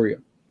Medjugorje.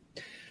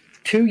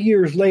 2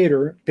 years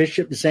later,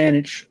 Bishop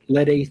Zanic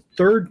led a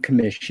third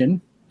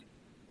commission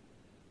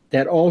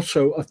that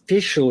also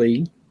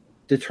officially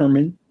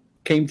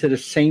came to the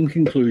same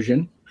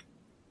conclusion.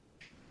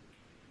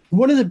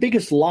 One of the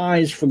biggest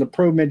lies from the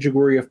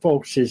pro-Medjugorje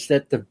folks is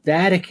that the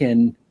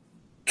Vatican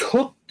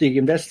took the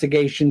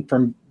investigation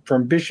from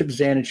Bishop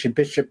Zanic and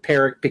Bishop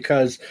Peric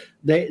because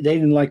they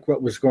didn't like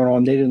what was going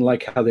on. They didn't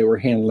like how they were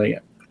handling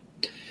it.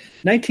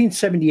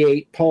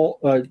 1978,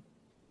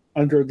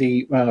 under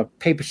the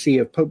papacy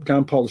of Pope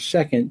John Paul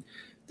II,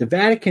 the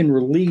Vatican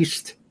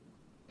released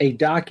a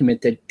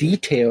document that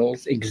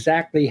details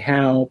exactly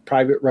how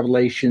private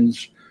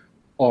revelations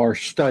are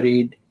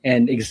studied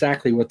and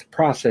exactly what the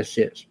process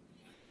is.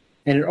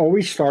 And it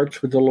always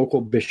starts with the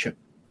local bishop.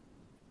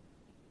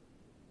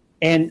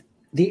 And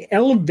the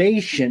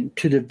elevation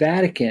to the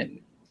Vatican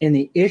in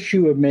the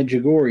issue of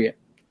Medjugorje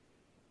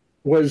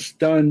was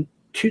done,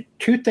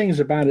 two things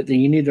about it that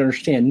you need to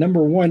understand.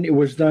 Number one, it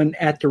was done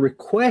at the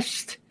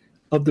request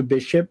of the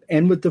bishop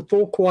and with the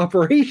full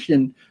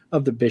cooperation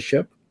of the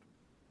bishop.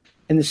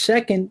 And the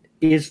second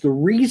is the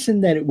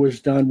reason that it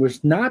was done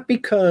was not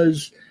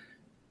because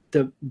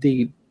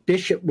the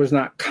bishop was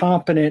not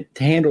competent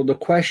to handle the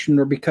question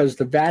or because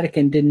the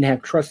Vatican didn't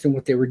have trust in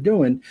what they were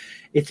doing.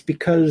 It's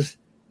because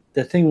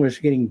the thing was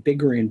getting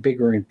bigger and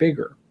bigger and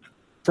bigger.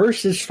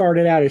 First, it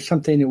started out as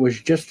something that was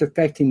just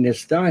affecting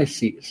this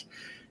diocese.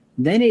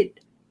 Then it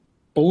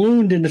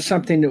ballooned into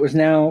something that was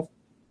now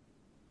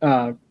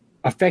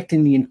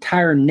affecting the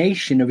entire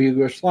nation of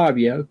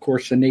Yugoslavia, of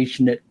course, a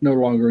nation that no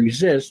longer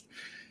exists.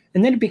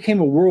 And then it became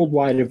a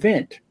worldwide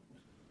event.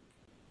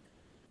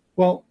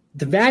 Well,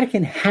 the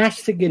Vatican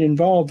has to get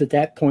involved at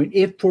that point,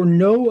 if for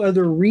no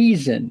other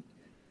reason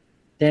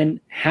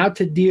than how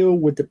to deal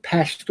with the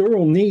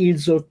pastoral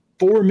needs of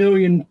 4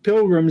 million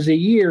pilgrims a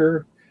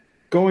year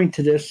going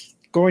to this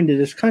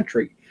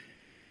country.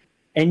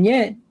 And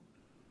yet,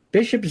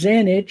 Bishop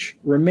Zanic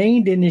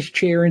remained in his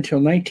chair until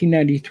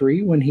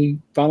 1993 when he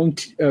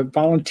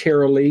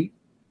voluntarily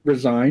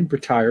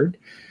retired.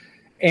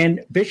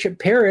 And Bishop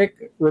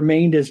Peric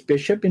remained as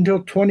bishop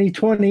until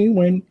 2020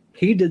 when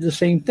he did the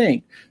same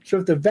thing. So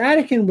if the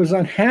Vatican was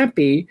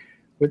unhappy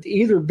with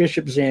either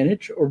Bishop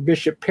Zanic or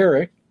Bishop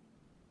Peric,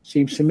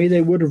 seems to me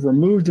they would have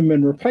removed them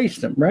and replaced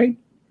them, right?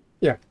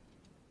 Yeah.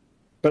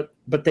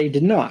 But they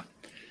did not.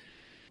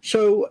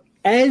 So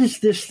as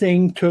this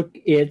thing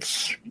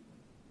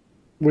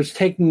was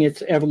taking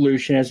its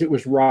evolution, as it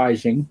was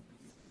rising,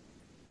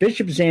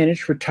 Bishop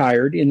Zanic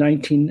retired in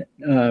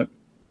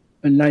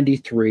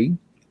 1993.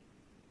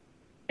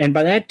 And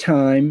by that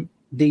time,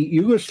 the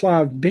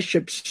Yugoslav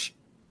Bishops'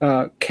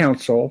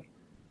 Council,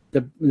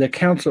 the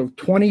council of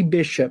 20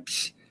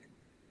 bishops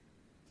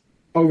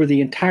over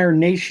the entire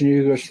nation of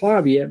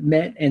Yugoslavia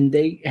met, and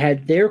they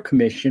had their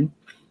commission.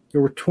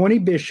 There were 20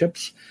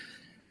 bishops,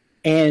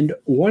 and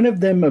one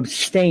of them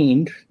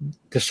abstained,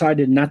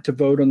 decided not to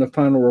vote on the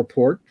final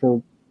report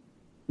for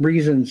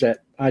reasons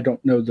that I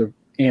don't know the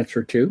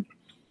answer to.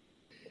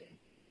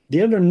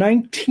 The other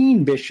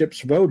 19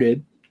 bishops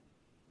voted,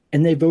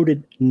 and they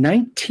voted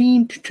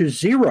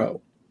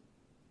 19-0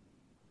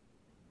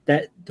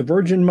 that the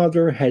Virgin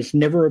Mother has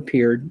never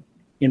appeared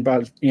in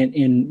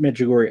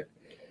Medjugorje.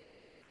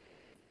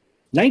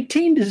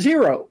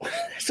 19-0.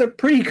 That's a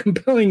pretty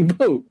compelling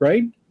vote,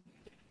 right?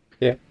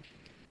 Yeah.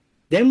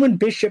 Then when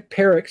Bishop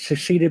Peric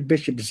succeeded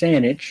Bishop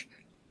Zanic,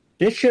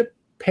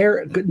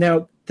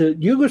 now the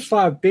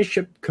Yugoslav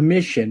Bishop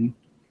Commission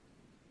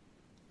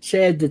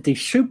said that the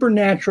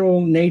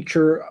supernatural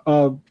nature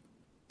of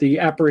the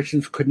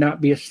apparitions could not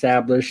be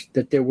established,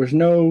 that there was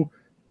no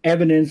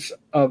evidence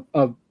of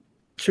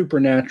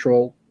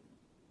supernatural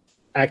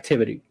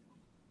activity.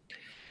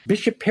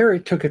 Bishop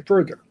Peric took it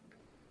further.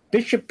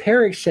 Bishop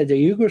Peric said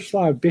the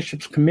Yugoslav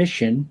Bishops'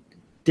 Commission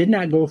did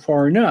not go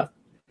far enough,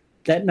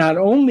 that not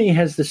only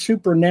has the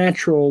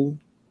supernatural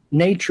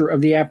nature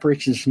of the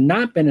apparitions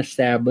not been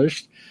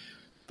established,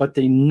 but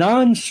the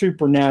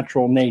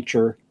non-supernatural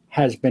nature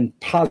has been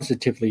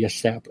positively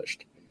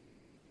established.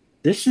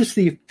 This is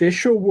the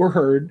official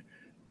word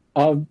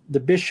of the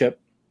Bishop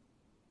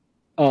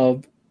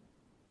of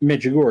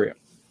Medjugorje.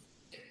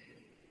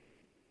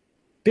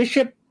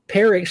 Bishop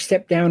Peric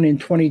stepped down in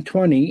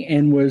 2020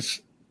 and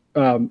was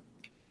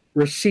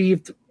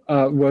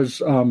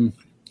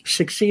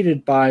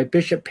succeeded by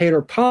Bishop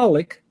Peter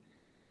Polic,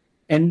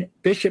 and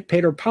Bishop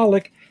Peter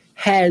Polic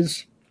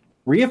has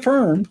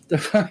reaffirmed the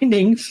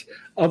findings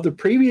of the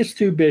previous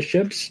two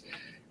bishops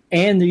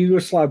and the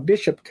Yugoslav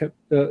Bishop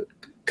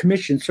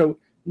Commission. So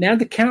now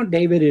the count,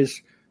 David,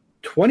 is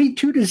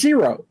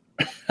 22-0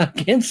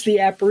 against the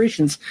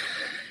apparitions.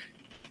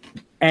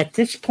 At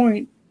this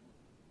point,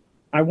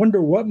 I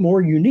wonder what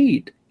more you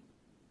need.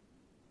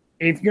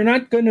 If you're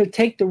not going to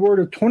take the word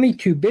of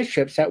 22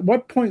 bishops, at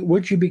what point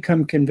would you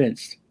become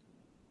convinced?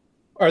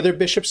 Are there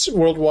bishops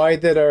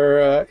worldwide that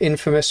are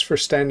infamous for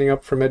standing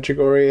up for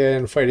Medjugorje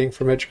and fighting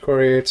for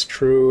Medjugorje? It's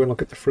true, and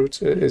look at the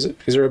fruits. Is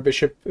there a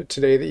bishop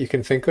today that you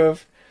can think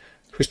of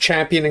who's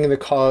championing the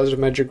cause of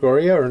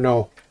Medjugorje, or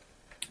no?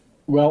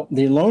 Well,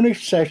 the lone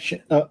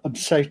exception, I'm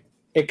sorry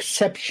I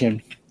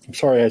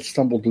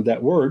stumbled with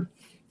that word,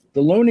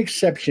 The lone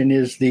exception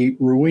is the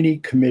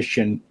Ruini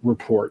Commission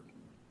report.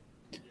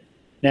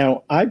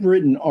 Now, I've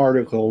written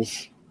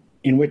articles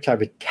in which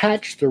I've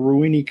attached the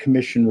Ruini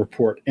Commission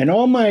report, and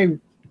all my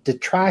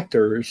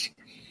detractors,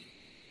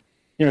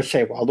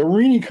 say, well, the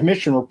Ruini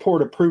Commission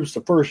report approves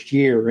the first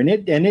year, and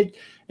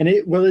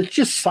it's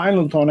just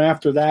silent on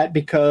after that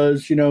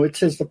because, it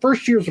says the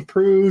first year is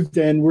approved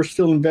and we're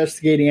still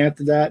investigating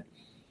after that.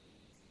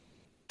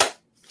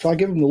 So I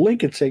give them the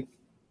link and say,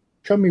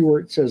 show me where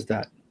it says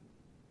that.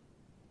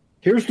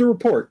 Here's the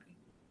report.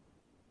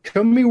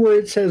 Show me where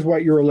it says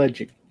what you're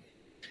alleging.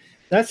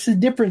 That's the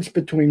difference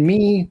between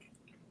me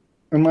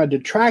and my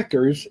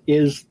detractors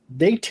is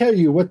they tell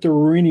you what the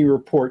Ruini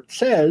report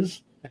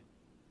says,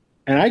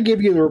 and I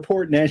give you the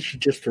report and ask you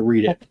just to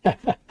read it.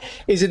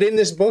 Is it in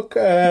this book?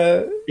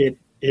 It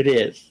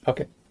is.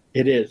 Okay.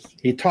 It is.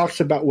 He talks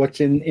about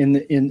what's in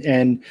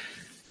and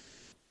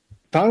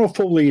Donald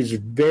Foley is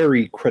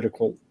very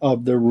critical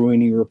of the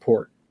Ruini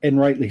report, and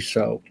rightly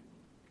so.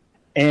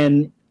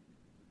 And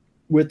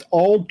with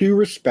all due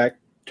respect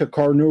to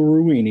Cardinal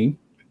Ruini,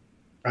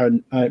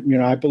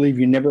 I believe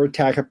you never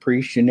attack a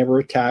priest, you never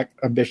attack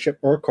a bishop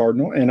or a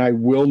cardinal, and I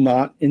will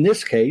not in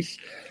this case.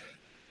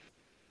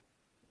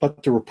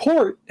 But the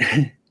report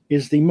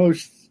is the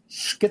most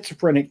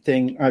schizophrenic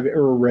thing I've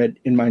ever read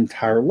in my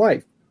entire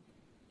life.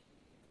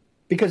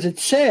 Because it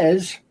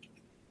says,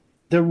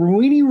 the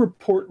Ruini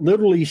report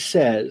literally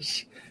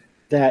says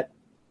that,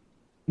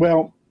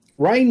 well,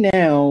 right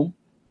now,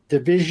 the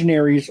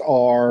visionaries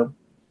are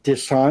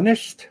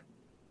dishonest,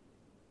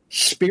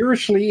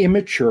 spiritually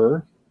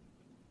immature,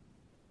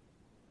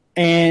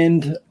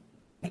 and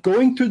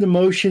going through the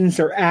motions,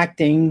 they're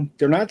acting,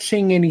 they're not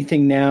seeing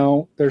anything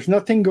now, there's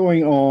nothing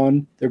going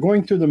on, they're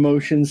going through the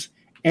motions,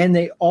 and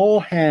they all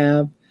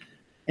have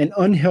an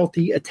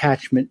unhealthy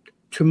attachment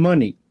to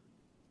money.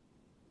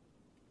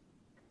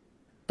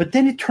 But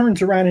then it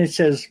turns around and it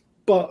says,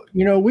 but,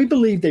 we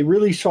believe they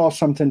really saw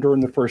something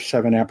during the first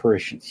 7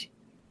 apparitions.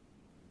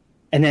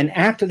 And then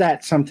after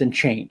that, something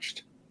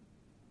changed.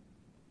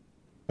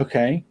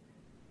 Okay?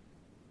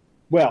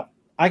 Well,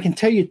 I can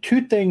tell you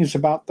 2 things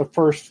about the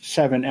first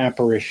 7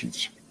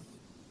 apparitions.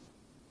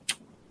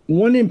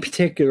 One in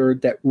particular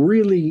that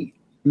really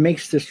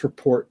makes this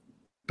report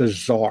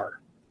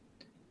bizarre.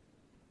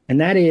 And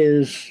that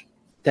is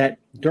that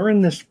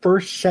during this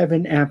first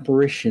 7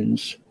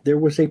 apparitions, there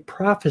was a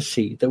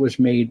prophecy that was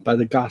made by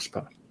the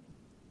Gospa.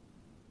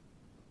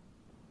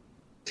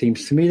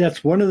 Seems to me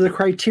that's one of the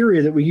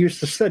criteria that we use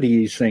to study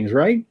these things,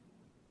 right?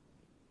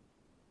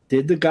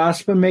 Did the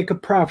Gospa make a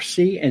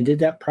prophecy, and did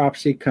that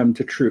prophecy come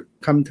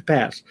to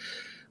pass?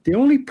 The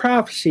only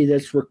prophecy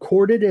that's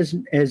recorded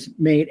as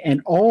made,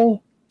 and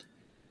all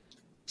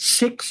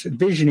 6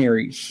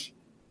 visionaries,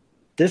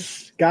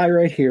 this guy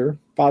right here,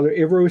 Father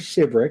Ivro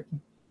Sivrik,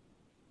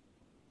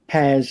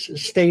 has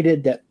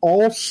stated that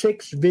all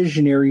 6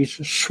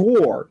 visionaries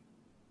swore,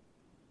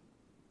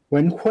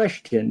 when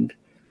questioned,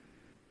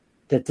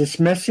 that this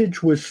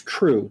message was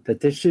true, that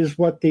this is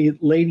what the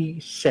lady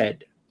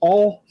said.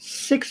 All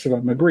 6 of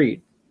them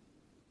agreed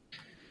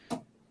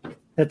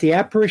that the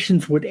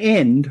apparitions would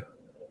end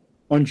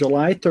on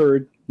July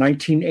 3rd,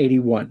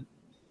 1981.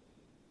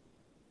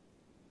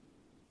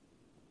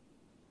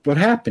 What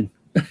happened?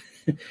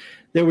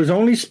 There was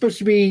only supposed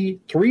to be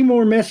 3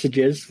 more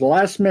messages. The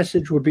last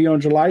message would be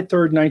on July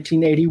 3rd,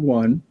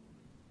 1981.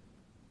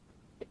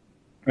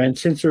 And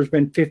since there's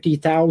been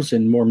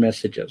 50,000 more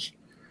messages.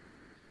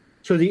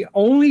 So the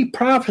only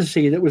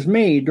prophecy that was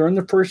made during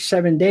the first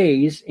 7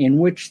 days in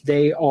which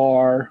they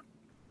are,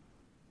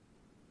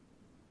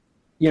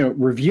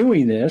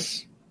 reviewing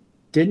this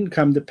didn't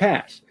come to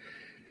pass.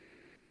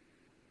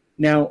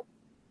 Now,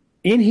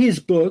 in his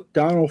book,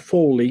 Donald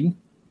Foley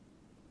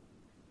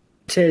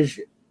says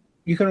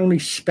you can only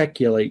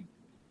speculate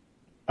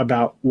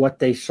about what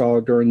they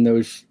saw during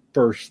those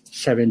first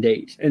 7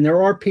 days. And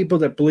there are people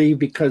that believe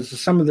because of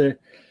some of the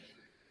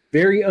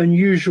very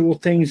unusual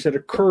things that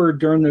occurred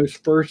during those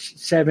first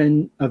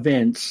 7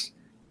 events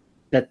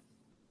that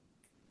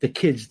the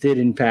kids did,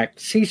 in fact,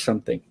 see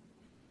something.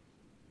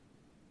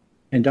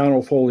 And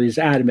Donald Foley is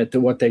adamant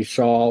that what they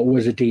saw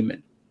was a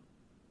demon,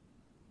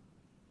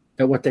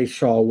 that what they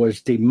saw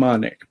was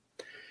demonic.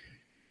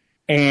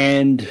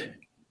 And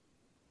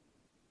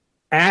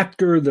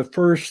after the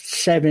first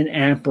 7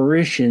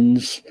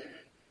 apparitions,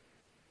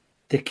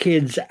 the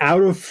kids,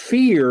 out of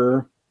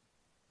fear,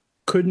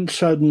 couldn't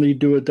suddenly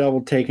do a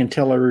double take and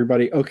tell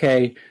everybody,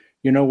 okay,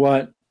 you know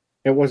what?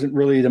 It wasn't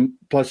really the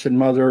Blessed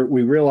Mother.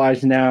 We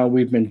realize now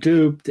we've been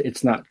duped.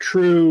 It's not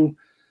true.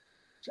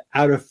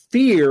 Out of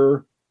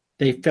fear,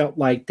 they felt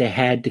like they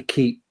had to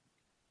keep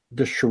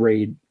the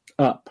charade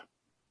up.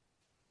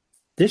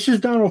 This is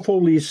Donald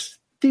Foley's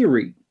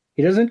theory.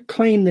 He doesn't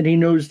claim that he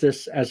knows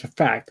this as a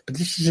fact, but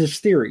this is his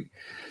theory.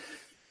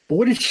 But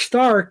what is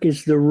stark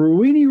is the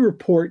Ruini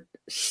report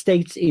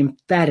states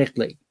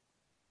emphatically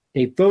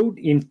they vote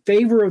in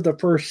favor of the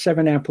first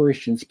 7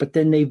 apparitions, but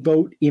then they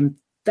vote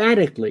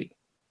emphatically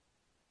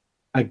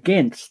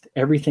against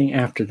everything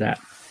after that.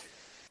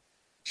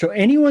 So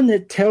anyone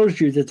that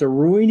tells you that the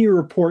Ruini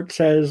report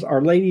says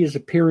Our Lady is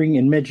appearing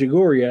in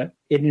Medjugorje,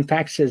 it in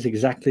fact says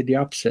exactly the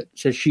opposite. It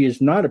says she is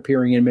not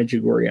appearing in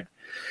Medjugorje.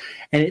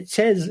 And it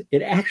says,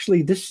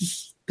 this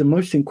is the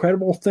most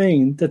incredible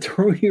thing that the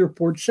Ruini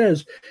report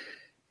says.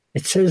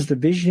 It says the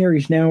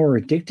visionaries now are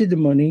addicted to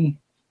money.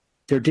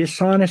 They're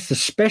dishonest,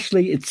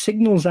 especially it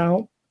signals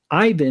out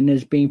Ivan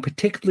as being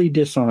particularly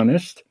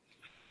dishonest.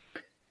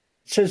 It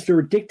says they're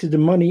addicted to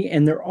money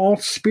and they're all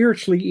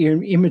spiritually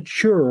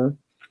immature.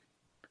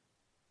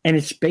 And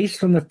it's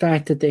based on the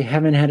fact that they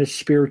haven't had a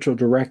spiritual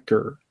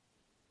director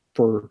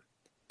for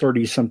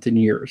 30-something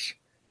years.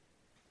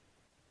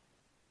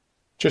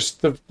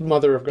 Just the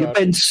Mother of God. You've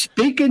been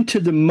speaking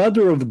to the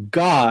Mother of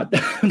God.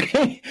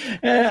 Okay,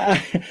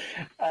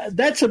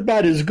 that's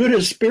about as good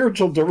a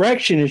spiritual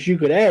direction as you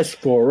could ask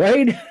for,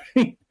 right?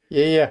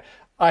 Yeah.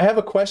 I have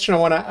a question I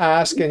want to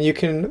ask, and you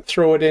can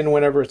throw it in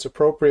whenever it's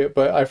appropriate.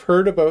 But I've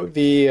heard about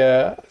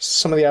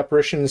some of the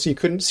apparitions. You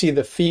couldn't see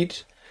the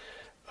feet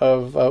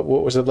of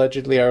what was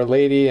allegedly Our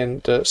Lady,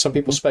 and some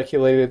people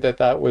speculated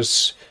that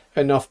was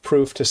enough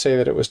proof to say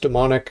that it was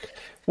demonic.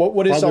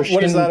 What is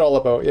that all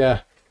about?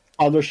 Yeah.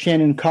 Father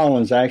Shannon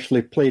Collins, I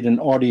actually played an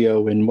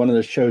audio in one of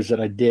the shows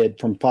that I did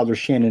from Father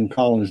Shannon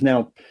Collins.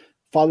 Now,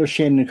 Father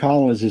Shannon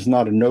Collins is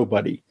not a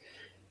nobody.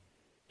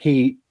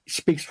 He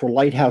speaks for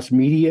Lighthouse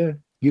Media.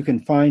 You can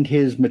find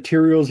his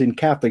materials in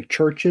Catholic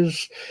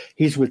churches.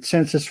 He's with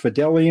Sensus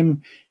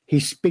Fidelium. He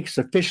speaks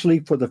officially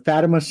for the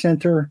Fatima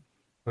Center.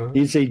 Uh-huh.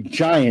 He's a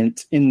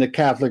giant in the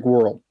Catholic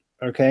world,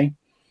 okay?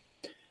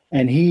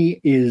 And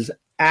he is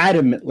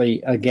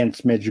adamantly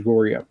against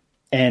Medjugorje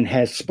and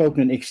has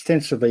spoken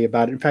extensively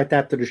about it. In fact,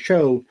 after the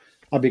show,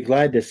 I'll be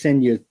glad to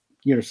send you,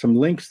 some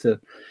links to.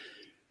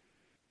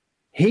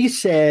 He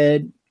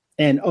said,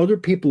 and other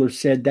people have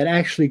said, that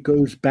actually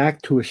goes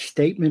back to a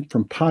statement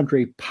from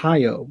Padre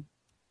Pio.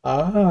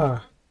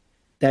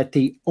 That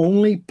the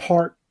only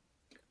part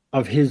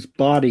of his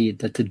body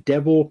that the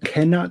devil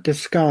cannot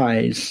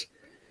disguise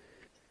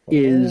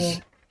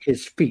is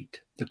his feet,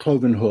 the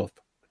cloven hoof.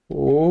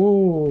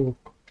 Oh.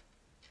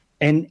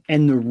 And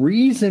the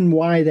reason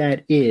why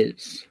that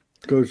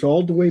goes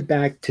all the way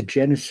back to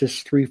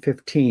Genesis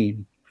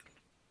 3:15.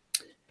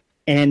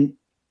 And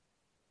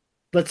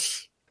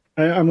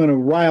I'm going to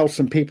rile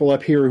some people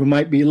up here who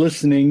might be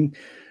listening,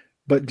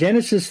 but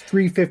Genesis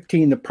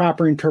 3:15, the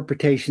proper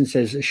interpretation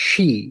says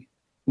she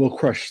will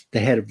crush the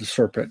head of the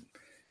serpent.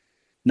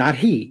 Not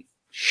he,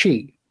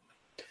 she.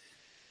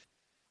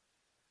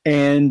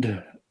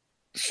 And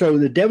so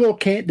the devil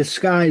can't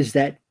disguise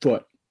that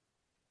foot.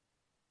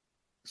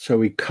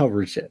 So he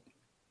covers it.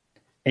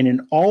 And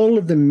in all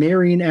of the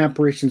Marian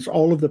apparitions,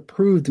 all of the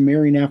proved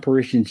Marian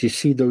apparitions, you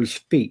see those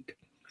feet.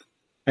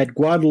 At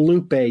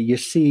Guadalupe, you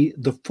see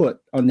the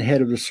foot on the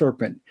head of the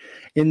serpent.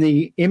 In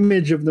the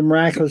image of the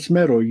miraculous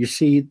medal, you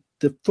see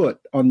the foot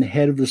on the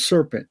head of the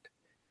serpent.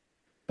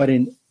 But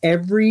in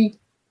every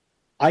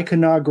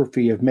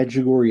iconography of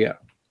Medjugorje,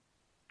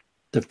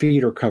 the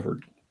feet are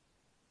covered.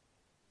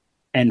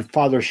 And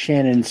Father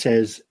Shannon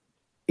says,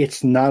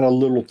 it's not a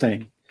little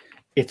thing.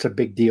 It's a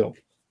big deal.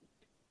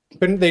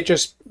 Couldn't they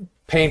just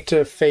paint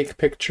a fake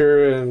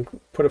picture and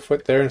put a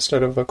foot there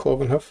instead of a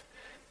cloven hoof?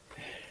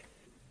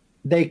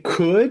 They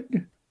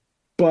could,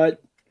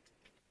 but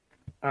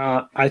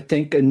I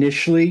think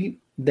initially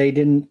they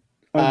didn't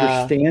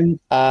understand.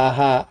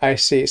 I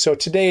see. So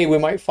today we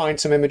might find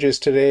some images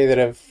today that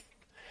have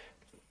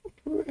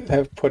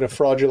put a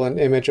fraudulent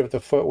image of the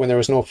foot when there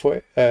was no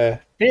foot.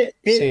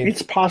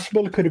 It's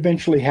possible it could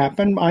eventually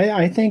happen.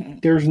 I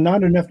think there's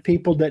not enough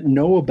people that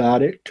know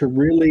about it to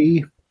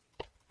really.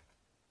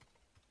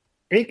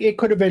 It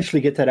could eventually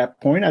get to that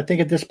point. I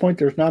think at this point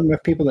there's not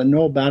enough people that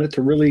know about it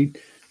to really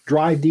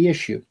drive the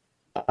issue.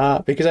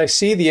 Because I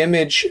see the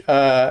image.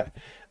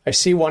 I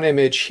see one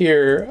image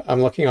here.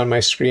 I'm looking on my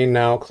screen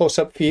now.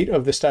 Close-up feet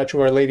of the statue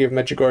of Our Lady of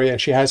Medjugorje,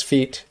 and she has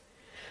feet.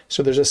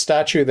 So there's a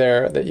statue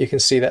there that you can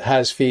see that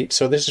has feet.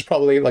 So this is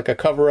probably like a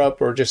cover-up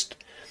or just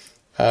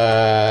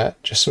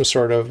some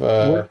sort of.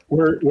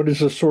 What is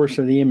the source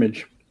of the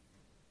image?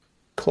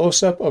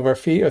 Close-up of our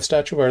feet of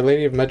statue of Our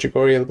Lady of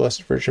Medjugorje, the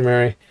Blessed Virgin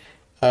Mary.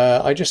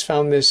 I just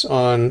found this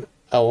on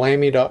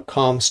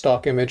alami.com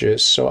stock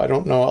images, so I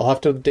don't know. I'll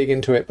have to dig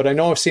into it, but I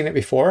know I've seen it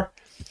before.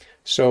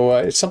 So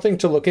it's something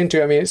to look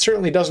into. I mean, it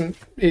certainly doesn't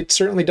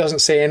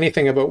say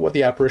anything about what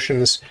the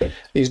apparitions,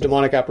 these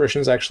demonic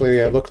apparitions,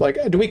 actually look like.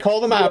 Do we call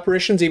them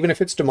apparitions even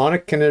if it's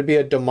demonic? Can it be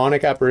a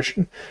demonic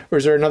apparition, or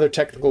is there another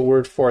technical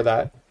word for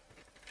that?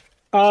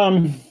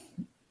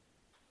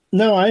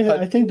 No,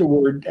 I think the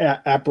word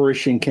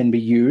apparition can be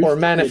used. Or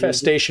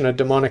manifestation, a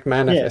demonic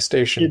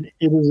manifestation.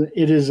 Yeah,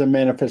 it is a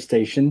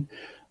manifestation.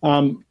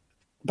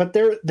 But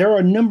there are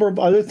a number of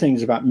other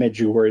things about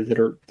Medjugorje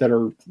that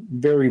are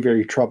very,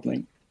 very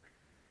troubling.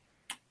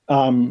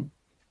 One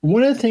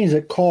of the things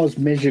that caused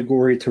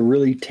Medjugorje to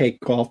really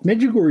take off,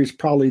 Medjugorje is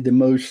probably the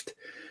most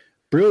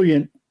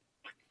brilliant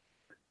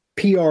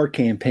PR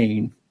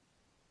campaign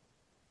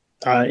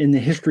in the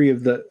history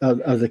of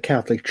the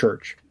Catholic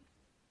Church.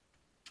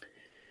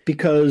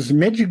 Because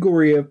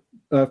Medjugorje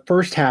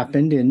first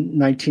happened in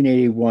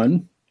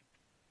 1981,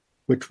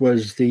 which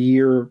was the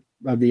year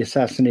of the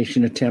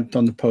assassination attempt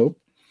on the Pope.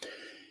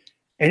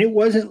 And it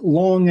wasn't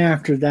long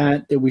after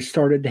that that we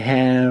started to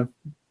have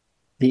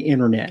the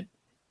internet.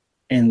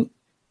 And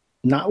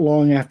not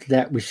long after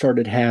that, we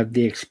started to have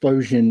the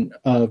explosion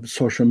of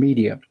social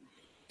media.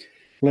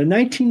 Well, in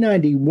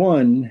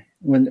 1991,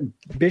 when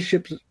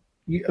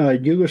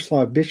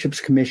Yugoslav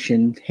Bishops'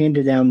 Commission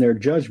handed down their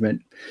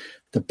judgment,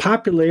 the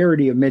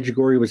popularity of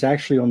Medjugorje was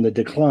actually on the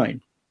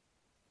decline.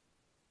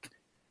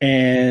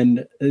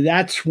 And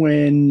that's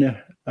when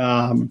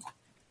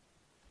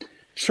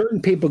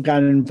certain people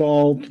got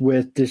involved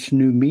with this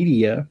new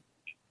media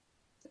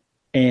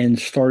and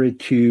started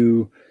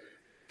to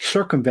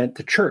circumvent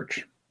the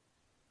church.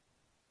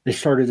 They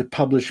started to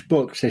publish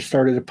books. They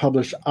started to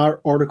publish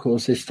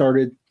articles. They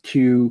started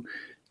to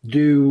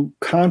do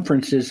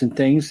conferences and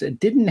things that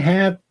didn't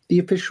have the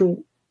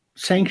official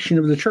sanction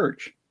of the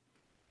church.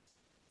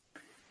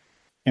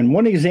 And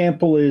one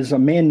example is a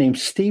man named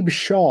Steve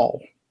Shaw,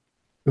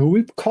 who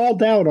we've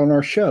called out on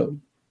our show.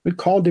 We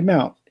called him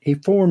out. He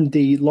formed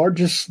the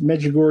largest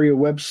Medjugorje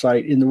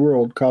website in the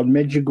world called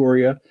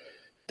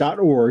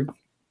Medjugorje.org.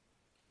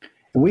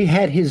 And we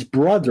had his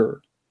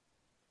brother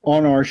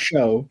on our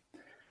show,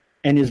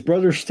 and his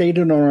brother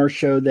stated on our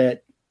show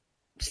that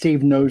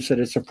Steve knows that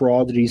it's a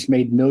fraud, that he's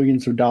made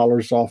millions of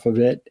dollars off of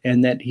it,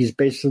 and that he's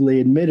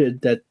basically admitted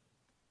that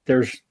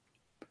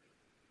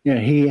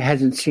he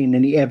hasn't seen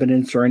any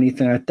evidence or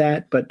anything like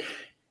that. But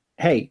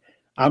hey,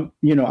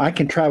 I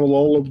can travel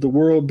all over the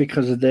world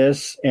because of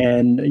this,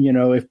 and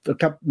if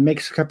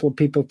makes a couple of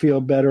people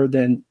feel better,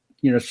 then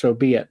so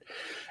be it.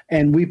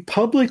 And we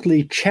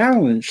publicly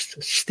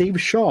challenged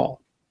Steve Shaw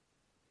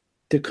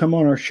to come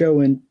on our show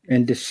and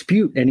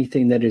dispute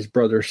anything that his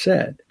brother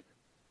said.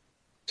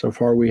 So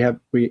far, we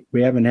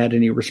haven't had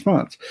any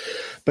response.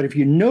 But if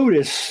you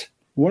notice,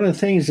 one of the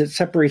things that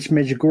separates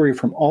Medjugorje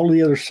from all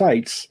the other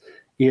sites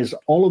is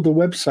all of the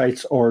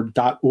websites are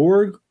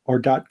 .org or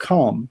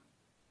 .com.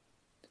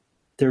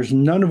 There's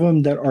none of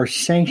them that are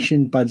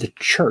sanctioned by the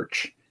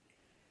church.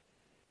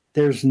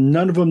 There's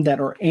none of them that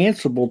are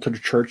answerable to the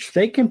church.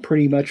 They can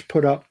pretty much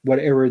put up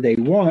whatever they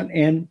want,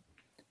 and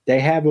they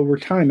have over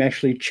time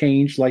actually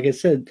changed, like I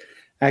said,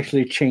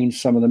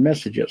 some of the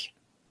messages.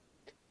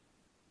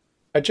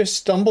 I just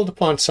stumbled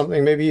upon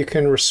something. Maybe you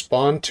can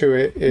respond to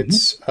it.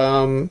 It's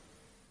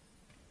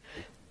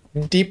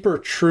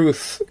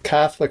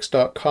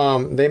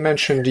deepertruthcatholics.com. They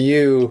mentioned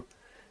you.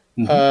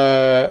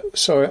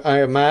 So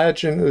I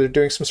imagine they're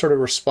doing some sort of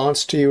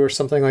response to you or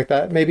something like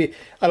that. Maybe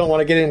I don't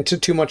want to get into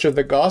too much of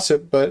the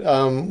gossip, but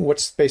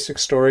what's the basic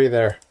story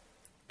there?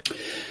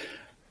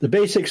 The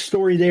basic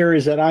story there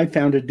is that I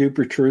founded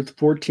Deeper Truth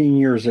 14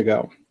 years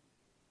ago.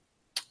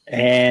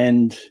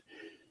 And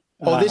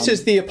this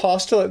is the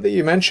apostolate that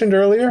you mentioned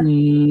earlier?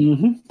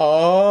 Mm-hmm.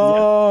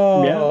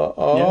 Oh. Yeah,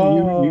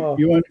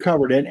 you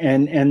uncovered it.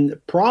 And the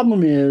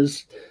problem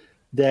is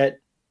that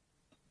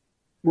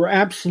we're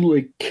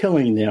absolutely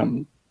killing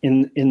them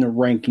in the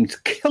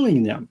rankings,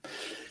 killing them.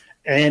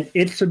 And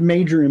it's a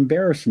major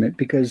embarrassment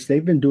because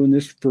they've been doing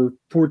this for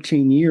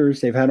 14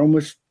 years. They've had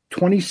almost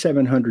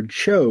 2,700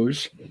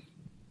 shows.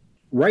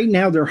 Right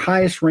now, their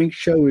highest ranked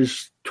show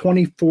is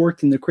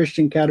 24th in the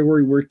Christian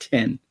category. We're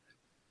 10.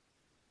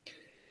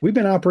 We've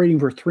been operating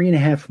for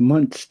 3.5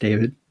 months,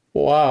 David.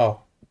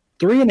 Wow.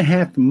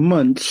 3.5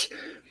 months.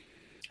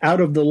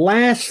 Out of the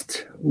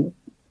last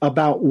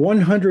about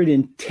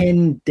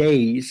 110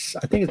 days,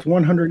 I think it's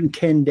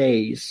 110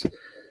 days,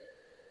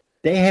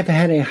 they have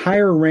had a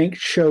higher ranked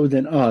show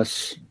than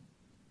us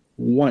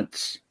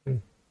once.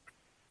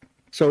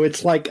 So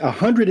it's like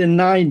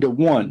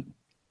 109-1,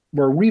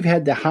 where we've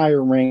had the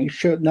higher ranked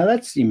show. Now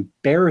that's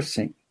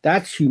embarrassing.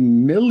 That's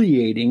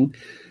humiliating,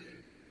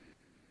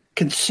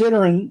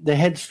 considering the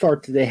head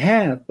start that they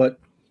have. But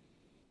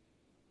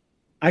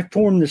I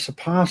formed this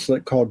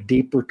apostolate called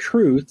Deeper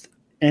Truth,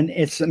 and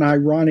it's an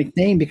ironic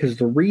name because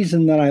the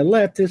reason that I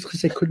left is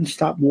because they couldn't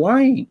stop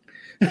lying.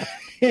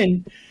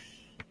 and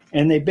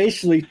they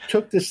basically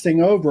took this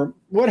thing over.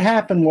 What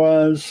happened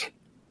was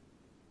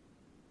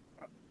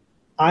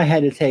I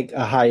had to take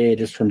a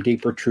hiatus from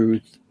Deeper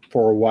Truth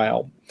for a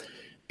while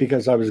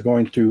because I was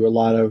going through a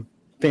lot of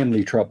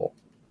family trouble.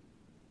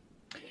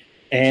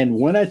 And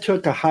when I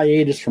took a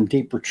hiatus from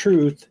Deeper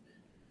Truth,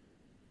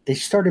 they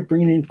started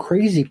bringing in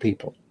crazy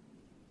people.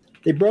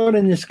 They brought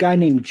in this guy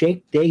named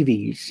Jake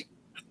Davies,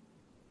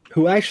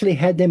 who actually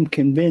had them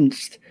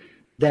convinced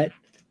that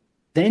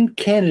then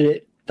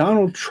candidate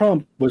Donald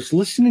Trump was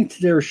listening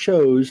to their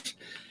shows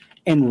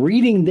and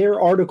reading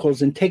their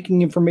articles and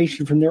taking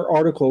information from their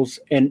articles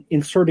and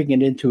inserting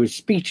it into his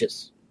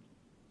speeches.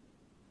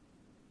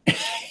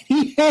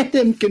 He had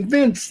them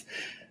convinced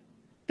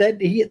that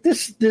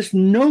this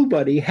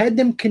nobody had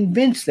them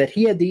convinced that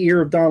he had the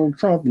ear of Donald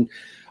Trump. And,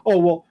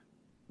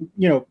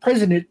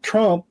 President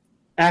Trump,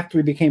 after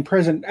he became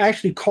president,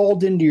 actually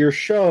called into your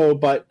show,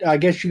 but I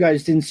guess you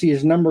guys didn't see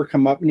his number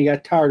come up and he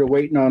got tired of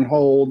waiting on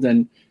hold.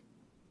 And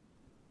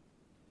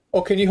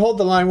Oh, can you hold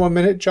the line 1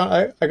 minute,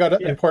 John? I got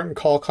an important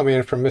call coming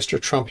in from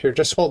Mr. Trump here.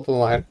 Just hold the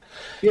line.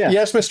 Yeah.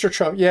 Yes, Mr.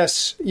 Trump.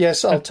 Yes.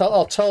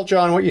 I'll tell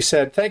John what you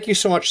said. Thank you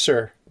so much,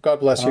 sir. God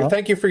bless you.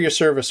 Thank you for your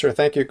service, sir.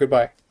 Thank you.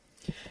 Goodbye.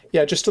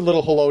 Yeah, just a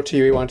little hello to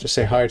you. He wanted to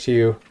say hi to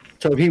you.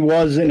 So he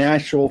was an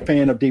actual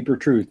fan of Deeper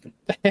Truth.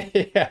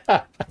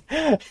 Yeah.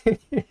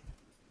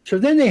 So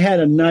then they had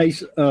a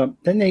nice.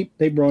 Then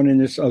they brought in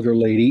this other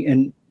lady,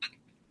 and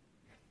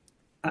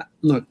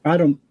look, I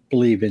don't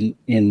believe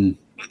in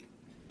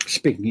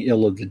speaking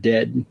ill of the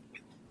dead.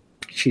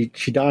 She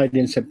died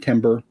in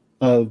September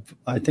of,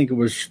 I think it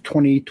was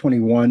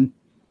 2021.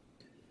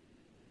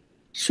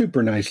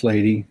 Super nice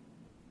lady,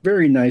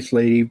 very nice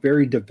lady,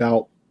 very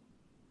devout,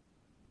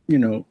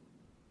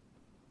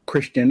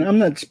 Christian. I'm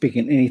not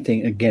speaking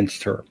anything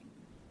against her.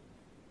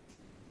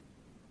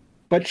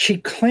 But she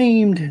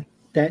claimed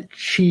that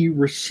she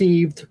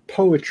received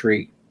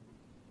poetry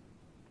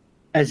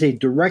as a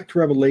direct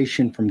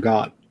revelation from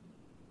God.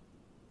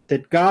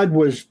 That God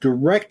was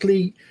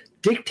directly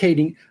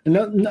dictating,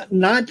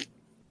 not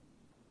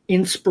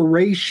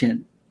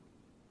inspiration.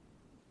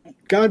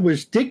 God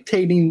was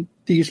dictating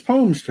these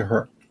poems to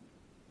her.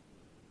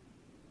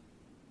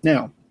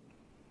 Now,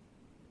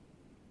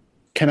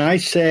 can I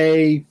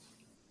say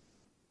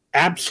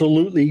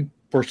absolutely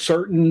for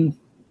certain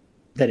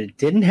that it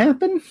didn't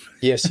happen?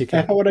 Yes, you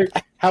can. How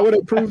would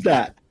I prove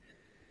that?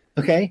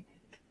 Okay.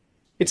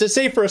 It's a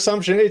safer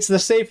assumption. It's the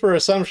safer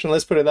assumption.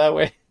 Let's put it that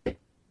way.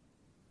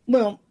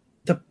 Well,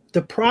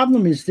 the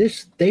problem is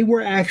this: they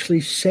were actually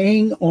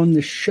saying on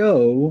the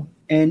show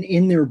and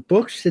in their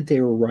books that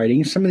they were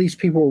writing, some of these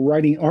people were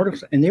writing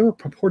articles, and they were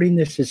purporting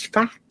this as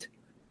fact.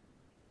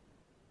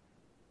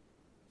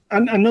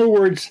 In other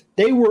words,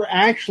 they were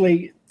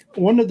actually,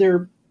 one of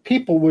their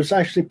people was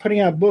actually putting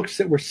out books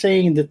that were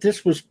saying that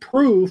this was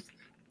proof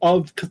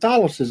of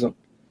Catholicism.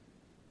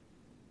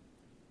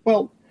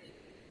 Well,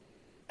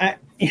 I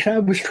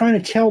was trying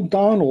to tell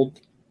Donald,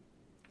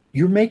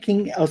 you're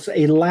making us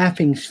a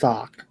laughing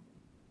stock,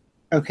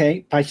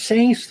 okay, by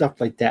saying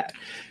stuff like that.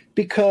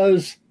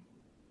 Because,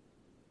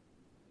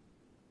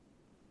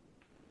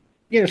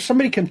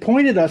 somebody can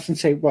point at us and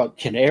say, well,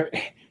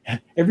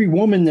 every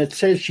woman that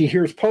says she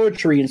hears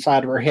poetry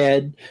inside of her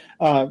head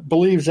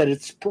believes that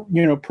it's,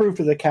 proof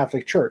of the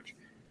Catholic Church.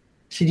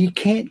 So you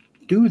can't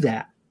do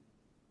that.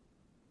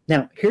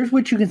 Now, here's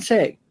what you can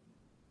say.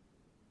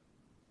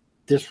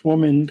 This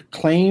woman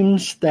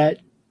claims that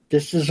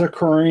this is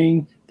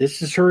occurring.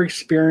 This is her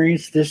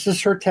experience. This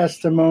is her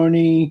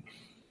testimony.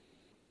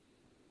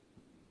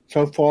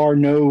 So far,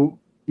 no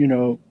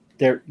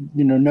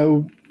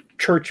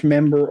church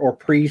member or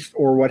priest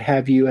or what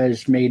have you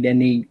has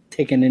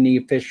taken any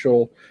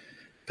official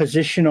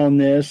position on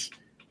this.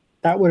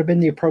 That would have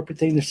been the appropriate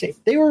thing to say.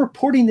 They were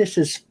reporting this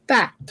as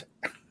fact.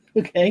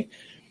 Okay.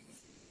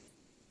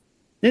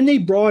 Then they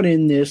brought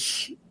in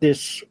this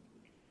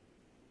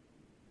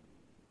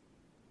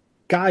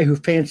guy who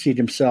fancied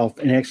himself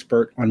an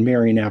expert on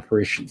Marian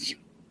apparitions.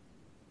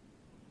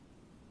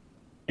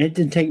 It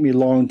didn't take me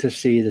long to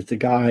see that the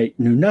guy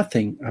knew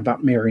nothing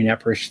about Marian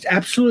apparitions.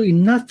 Absolutely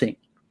nothing.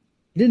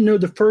 He didn't know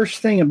the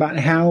first thing about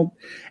how,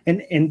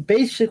 and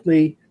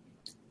basically,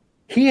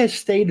 he has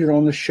stated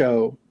on the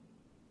show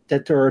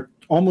that there are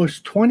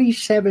almost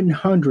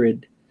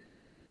 2,700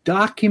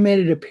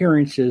 documented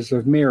appearances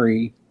of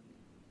Mary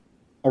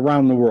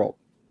around the world.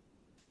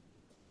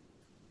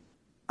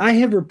 I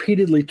have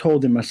repeatedly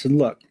told him, I said,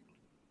 look,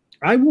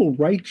 I will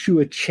write you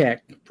a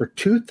check for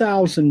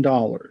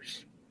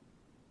 $2,000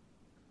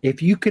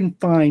 if you can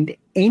find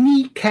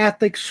any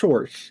Catholic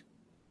source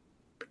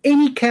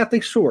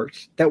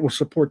that will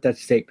support that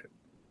statement.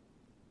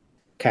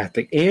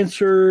 Catholic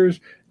Answers,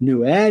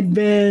 New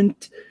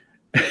Advent,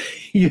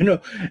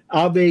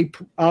 Ave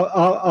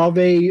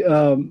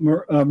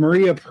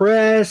Maria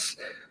Press.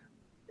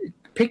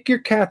 Pick your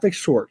Catholic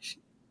source.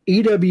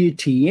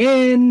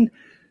 EWTN,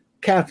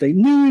 Catholic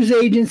News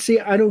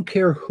Agency. I don't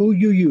care who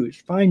you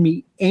use. Find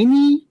me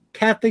any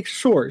Catholic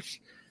source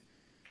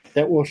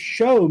that will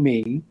show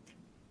me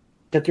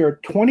that there are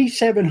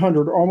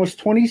 2,700, almost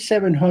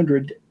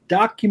 2,700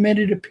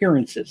 documented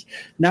appearances,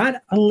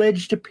 not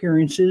alleged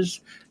appearances,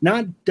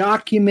 not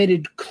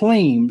documented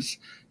claims.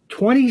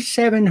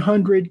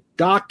 2,700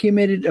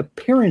 documented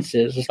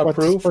apperances is what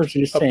this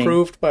person is saying.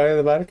 Approved by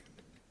the Vatican?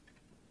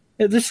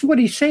 This is what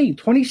he's saying.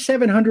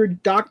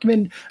 2,700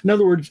 documented. In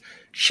other words,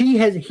 he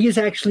has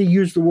actually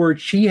used the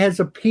word, she has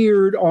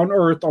appeared on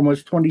earth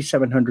almost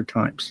 2,700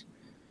 times,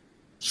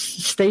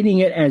 stating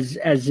it as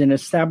an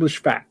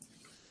established fact.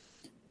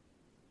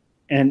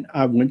 And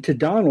I went to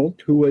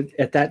Donald, who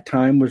at that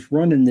time was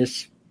running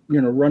this,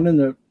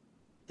 running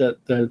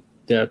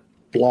the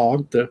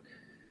blog. I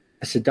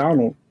said,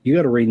 Donald, you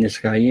got to rein this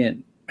guy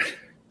in.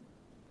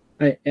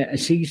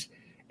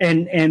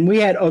 And we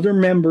had other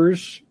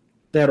members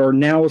that are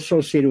now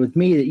associated with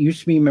me that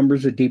used to be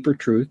members of Deeper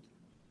Truth.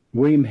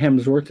 William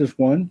Hemsworth is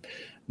one.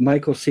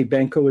 Michael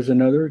Sebenko is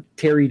another.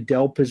 Terry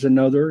Delp is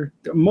another.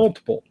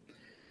 Multiple.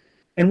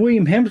 And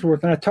William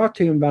Hemsworth, and I talked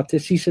to him about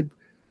this, he said,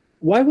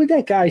 why would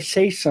that guy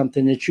say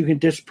something that you can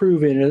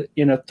disprove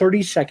in a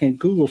 30-second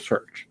Google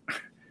search?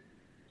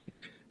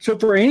 So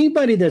for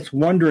anybody that's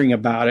wondering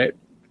about it,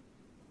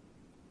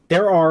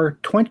 there are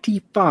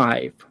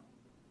 25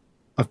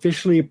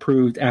 officially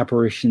approved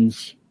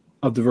apparitions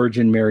of the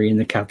Virgin Mary in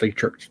the Catholic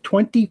Church.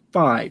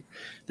 25.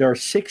 There are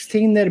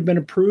 16 that have been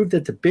approved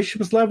at the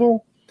bishop's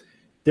level.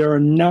 There are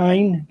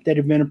 9 that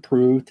have been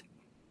approved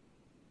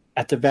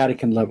at the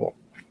Vatican level.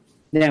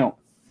 Now,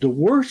 the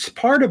worst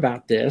part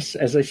about this,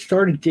 as I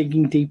started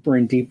digging deeper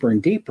and deeper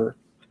and deeper,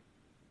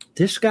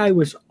 this guy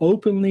was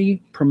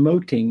openly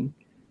promoting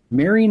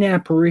Marian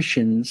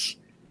apparitions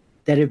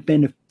that have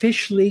been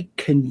officially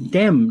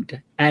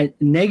condemned at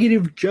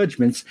negative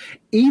judgments,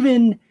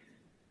 even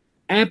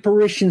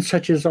apparitions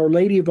such as Our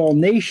Lady of All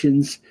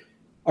Nations.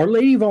 Our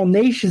Lady of All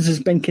Nations has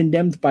been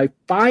condemned by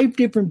 5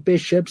 different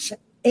bishops,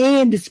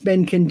 and it's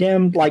been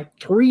condemned like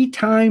 3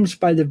 times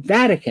by the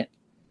Vatican,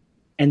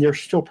 and they're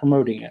still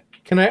promoting it.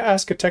 Can I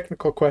ask a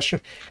technical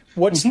question?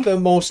 What's the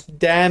most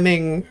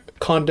damning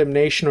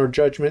condemnation or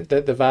judgment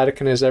that the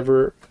Vatican has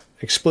ever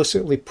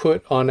explicitly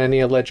put on any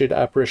alleged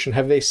apparition?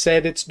 Have they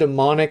said it's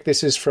demonic,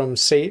 this is from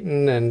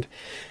Satan, and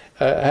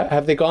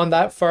have they gone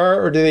that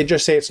far, or do they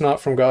just say it's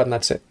not from God and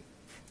that's it?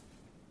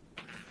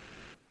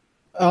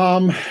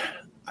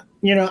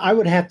 I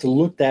would have to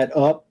look that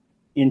up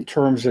in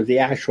terms of the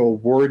actual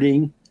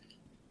wording,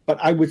 but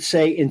I would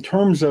say in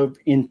terms of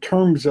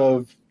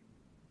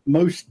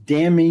most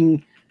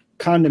damning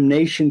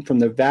condemnation from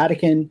the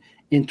Vatican,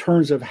 in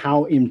terms of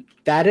how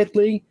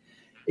emphatically,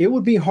 it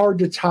would be hard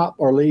to top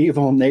Our Lady of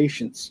All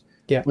Nations.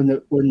 Yeah.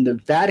 When the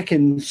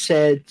Vatican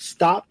said,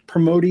 stop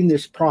promoting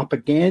this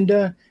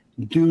propaganda,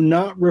 do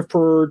not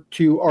refer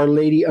to Our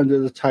Lady under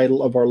the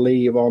title of Our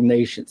Lady of All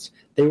Nations.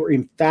 They were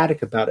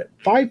emphatic about it.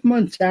 5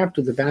 months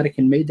after the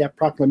Vatican made that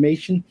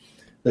proclamation,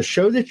 the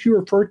show that you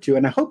referred to,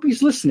 and I hope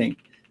he's listening,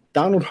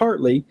 Donald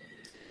Hartley,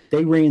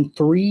 they ran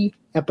 3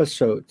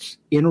 episodes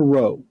in a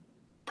row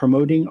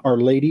promoting Our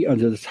Lady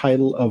under the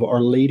title of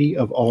Our Lady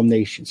of All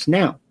Nations.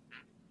 Now,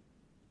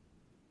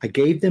 I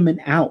gave them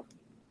an out.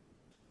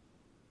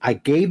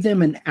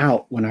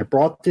 When I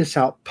brought this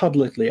out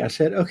publicly. I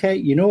said, okay,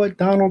 you know what,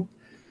 Donald?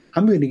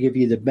 I'm going to give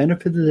you the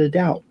benefit of the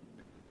doubt.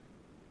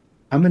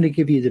 And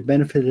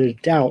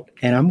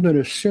I'm going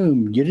to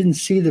assume you didn't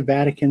see the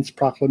Vatican's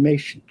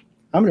proclamation.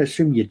 I'm going to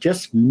assume you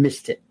just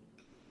missed it.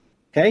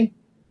 Okay?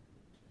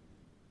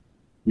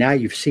 Now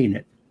you've seen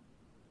it.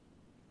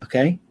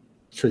 Okay?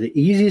 So the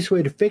easiest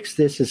way to fix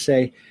this is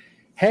say,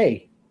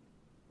 hey,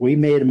 we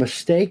made a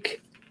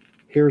mistake.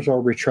 Here's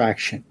our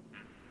retraction.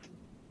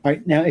 All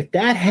right, now if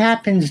that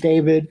happens,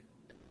 David,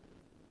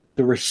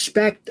 the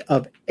respect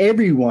of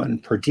everyone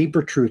for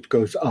deeper truth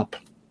goes up.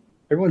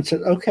 Everyone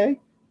says, okay,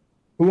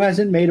 who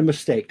hasn't made a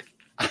mistake?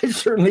 I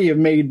certainly have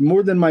made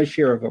more than my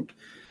share of them.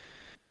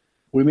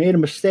 We made a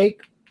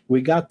mistake.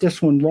 We got this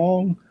one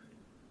wrong.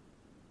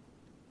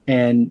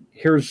 And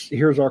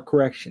here's our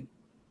correction.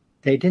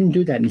 They didn't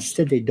do that.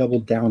 Instead, they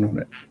doubled down on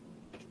it.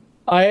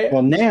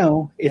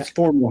 Now it's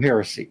formal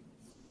heresy.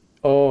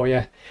 Oh,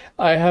 yeah.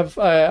 I'm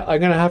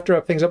going to have to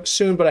wrap things up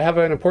soon, but I have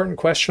an important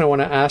question I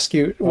want to ask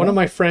you. One of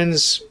my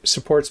friends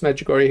supports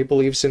Medjugorje. He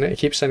believes in it. He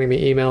keeps sending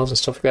me emails and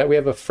stuff like that. We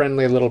have a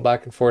friendly little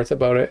back and forth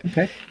about it.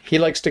 Okay. He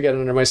likes to get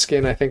under my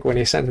skin, I think, when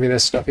he sends me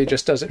this stuff. He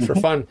just does it for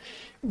fun.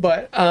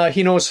 But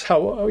he knows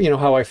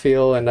how I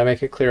feel, and I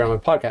make it clear on my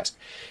podcast.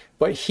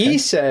 But he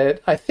said,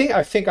 I think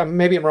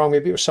maybe I'm wrong,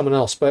 maybe it was someone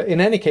else, but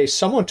in any case,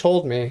 someone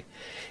told me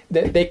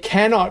that they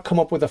cannot come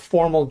up with a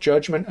formal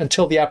judgment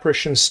until the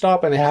apparitions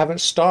stop, and they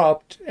haven't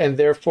stopped, and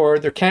therefore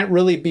there can't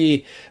really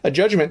be a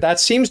judgment. That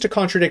seems to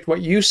contradict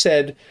what you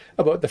said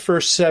about the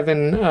first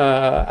 7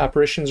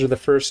 apparitions or the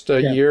first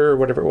year or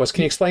whatever it was.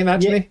 Can you explain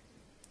that to me?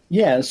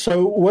 Yeah,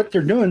 so what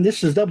they're doing,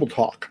 this is double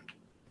talk.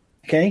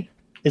 Okay?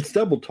 It's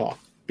double talk.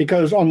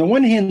 Because on the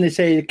one hand, they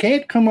say they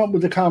can't come up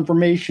with a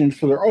confirmation,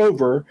 so they're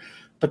over.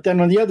 But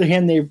then on the other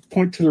hand, they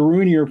point to the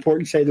Rooney report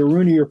and say the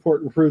Rooney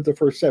report approved the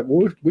first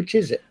 7. Which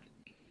is it?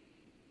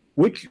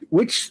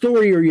 Which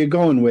story are you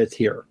going with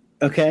here?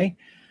 Okay.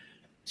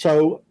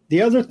 So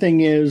the other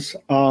thing is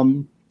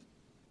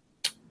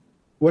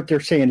what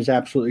they're saying is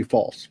absolutely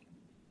false.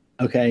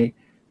 Okay.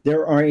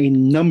 There are a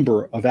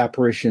number of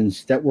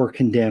apparitions that were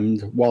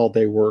condemned while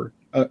they were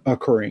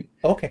occurring.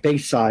 Okay.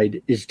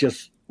 Bayside is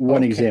just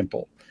one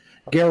example.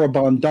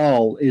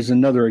 Garabandal is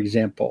another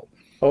example.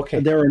 Okay.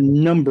 There are a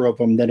number of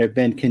them that have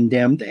been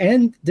condemned,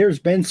 and there's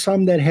been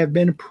some that have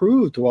been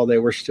approved while they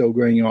were still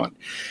going on.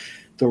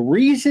 The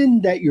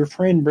reason that your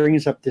friend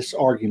brings up this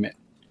argument,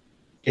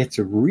 it's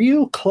a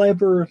real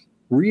clever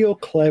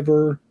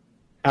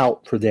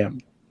out for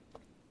them.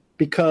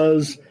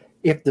 Because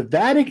if the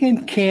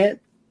Vatican can't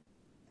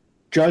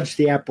judge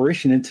the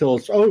apparition until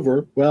it's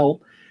over,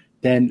 well,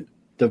 then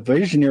the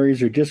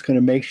visionaries are just going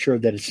to make sure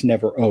that it's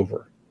never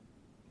over.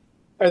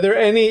 Are there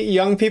any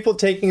young people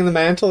taking the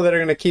mantle that are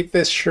going to keep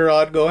this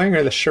charade going,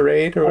 or the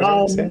charade, or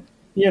whatever you say?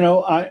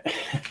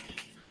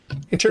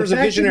 In terms of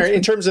visionary,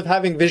 in terms of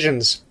having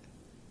visions.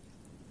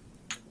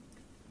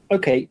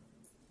 Okay.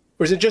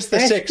 Or is it just the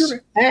six?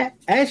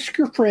 Ask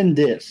your friend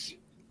this.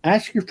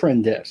 Ask your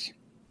friend this.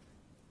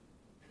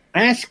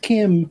 Ask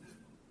him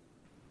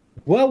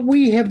what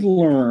we have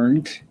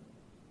learned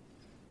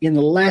in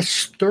the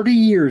last 30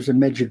 years of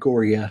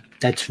Medjugorje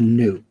that's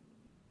new.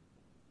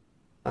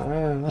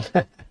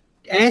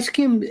 Ask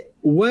him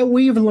what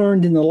we've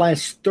learned in the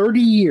last 30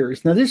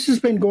 years. Now, this has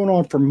been going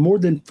on for more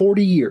than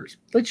 40 years.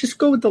 Let's just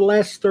go with the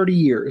last 30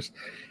 years.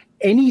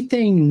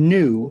 Anything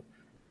new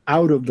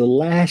out of the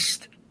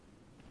last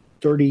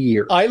 30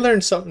 years? I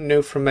learned something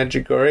new from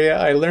Medjugorje.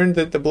 I learned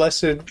that the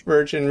Blessed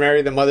Virgin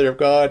Mary, the Mother of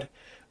God,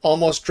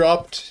 almost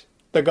dropped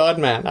the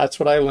God-man. That's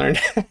what I learned.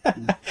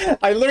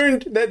 I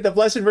learned that the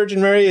Blessed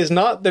Virgin Mary is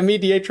not the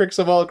mediatrix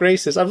of all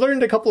graces. I've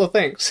learned a couple of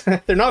things.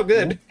 They're not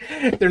good.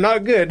 They're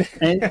not good.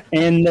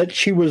 and that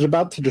she was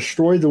about to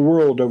destroy the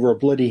world over a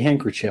bloody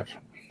handkerchief.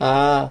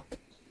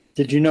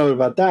 Did you know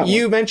about that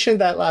You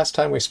mentioned that last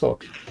time we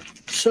spoke.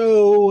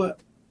 So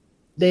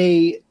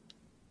they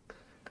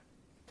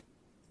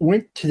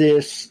went to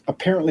this.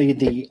 Apparently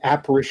the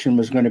apparition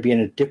was going to be in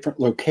a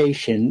different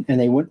location, and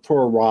they went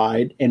for a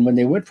ride. And when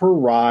they went for a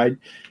ride,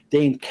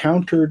 they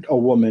encountered a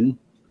woman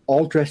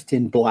all dressed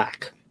in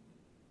black.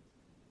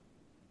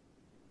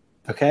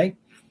 Okay?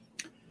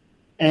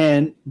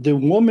 And the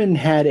woman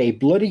had a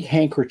bloody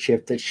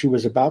handkerchief that she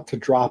was about to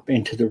drop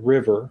into the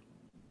river.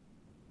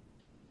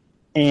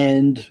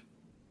 And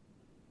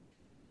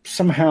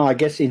somehow, I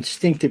guess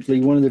instinctively,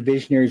 one of the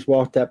visionaries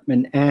walked up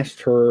and asked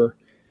her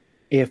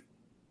if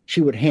she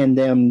would hand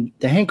them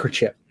the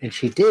handkerchief. And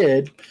she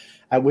did,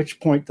 at which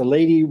point the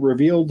lady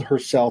revealed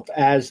herself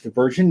as the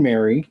Virgin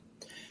Mary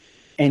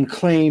and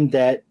claimed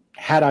that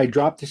had I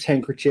dropped this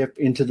handkerchief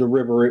into the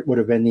river, it would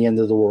have been the end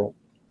of the world.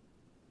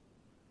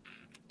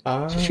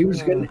 So she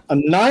was going to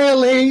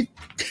annihilate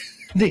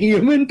the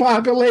human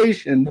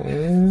population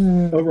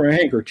over a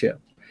handkerchief.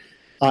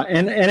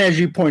 And as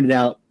you pointed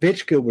out,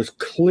 Vichka was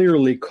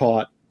clearly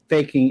caught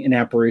faking an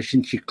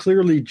apparition. She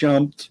clearly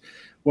jumped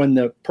when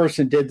the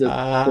person did the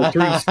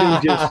Three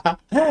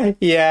Stooges.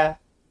 Yeah.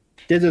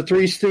 Did the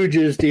Three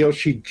Stooges deal.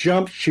 She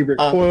jumped, she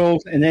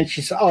recoiled, and then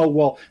she said, oh,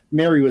 well,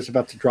 Mary was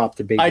about to drop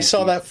the baby. I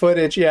saw that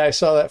footage. Yeah, I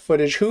saw that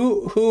footage.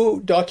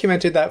 Who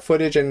documented that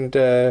footage and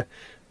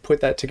put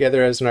that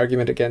together as an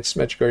argument against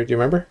Medjugorje? Do you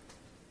remember?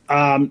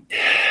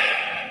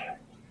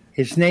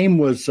 His name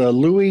was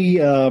Louis...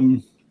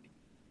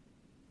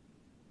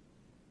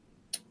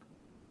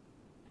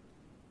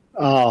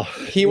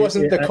 he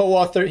wasn't the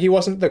co-author. He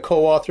wasn't the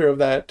co-author of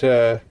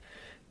that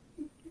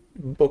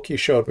book you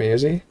showed me,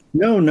 is he?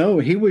 No.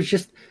 He was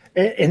just,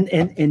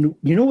 and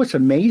you know what's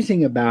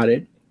amazing about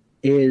it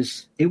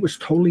is it was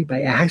totally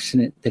by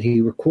accident that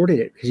he recorded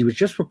it, because he was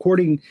just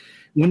recording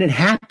when it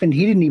happened.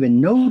 He didn't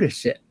even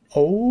notice it.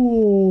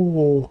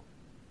 Oh,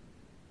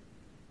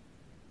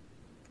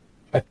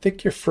 I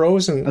think you're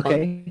frozen.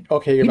 Okay,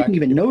 you're he back. Didn't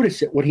even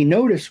notice it. What he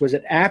noticed was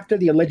that after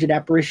the alleged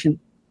apparition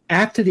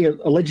had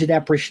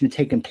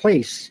taken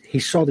place, he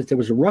saw that there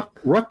was a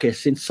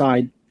ruckus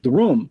inside the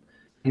room.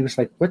 He was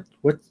like,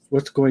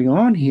 what's going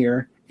on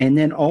here? And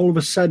then all of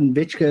a sudden,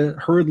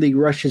 Vichka hurriedly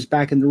rushes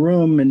back in the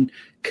room and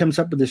comes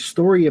up with this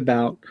story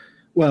about,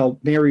 well,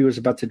 Mary was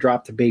about to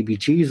drop the baby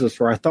Jesus,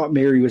 or I thought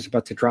Mary was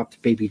about to drop the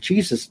baby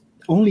Jesus.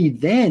 Only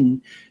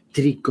then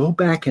did he go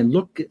back and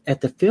look at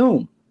the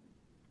film.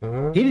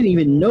 He didn't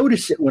even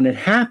notice it when it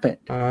happened.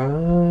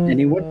 And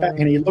he went back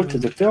and he looked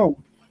at the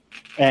film.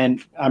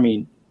 And, I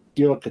mean,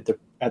 you look at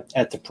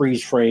the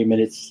freeze frame,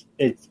 and it's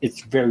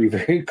very,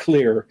 very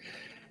clear,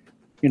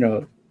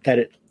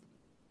 that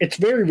it's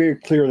very, very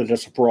clear that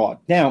it's a fraud.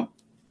 Now,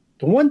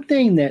 the one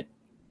thing that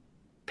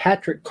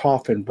Patrick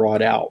Coffin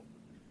brought out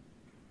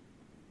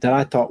that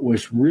I thought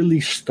was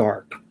really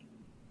stark,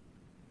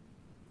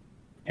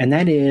 and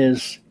that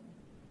is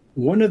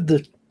one of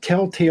the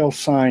telltale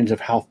signs of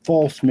how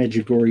false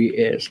Medjugorje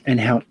is and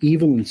how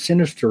evil and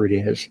sinister it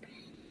is.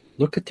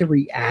 Look at the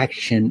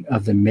reaction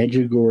of the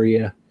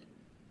Medjugorje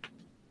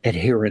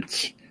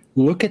adherents.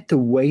 Look at the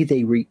way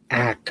they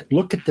react.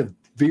 Look at the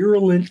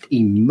virulent,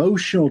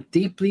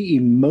 deeply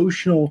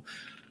emotional,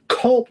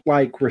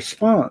 cult-like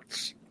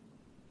response.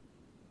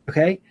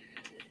 Okay?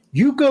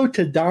 You go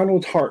to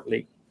Donald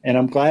Hartley, and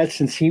I'm glad,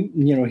 since he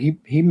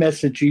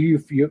messaged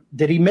you.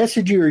 Did he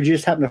message you, or you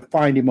just happen to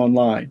find him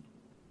online?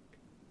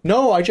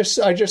 No, I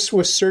just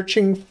was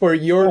searching for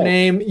your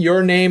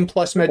name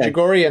plus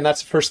Medjugorje, and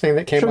that's the first thing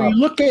that came up. So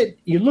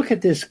you look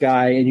at this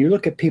guy, and you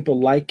look at people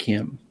like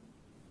him,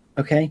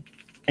 okay,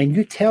 and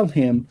you tell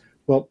him,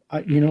 well,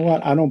 you know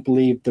what? I don't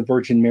believe the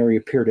Virgin Mary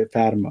appeared at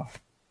Fatima.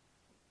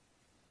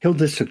 He'll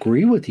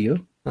disagree with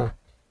you.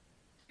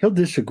 He'll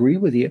disagree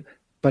with you,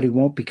 but he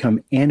won't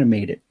become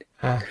animated.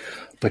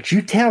 But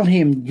you tell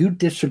him you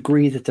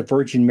disagree that the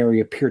Virgin Mary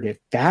appeared at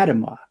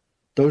Fatima.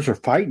 Those are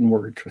fighting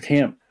words with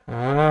him.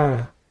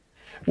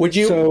 Would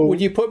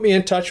you put me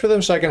in touch with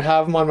him so I can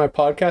have him on my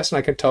podcast and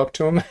I can talk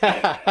to him?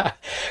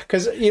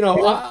 Because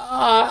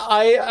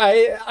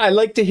I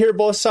like to hear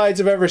both sides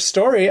of every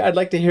story. I'd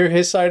like to hear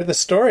his side of the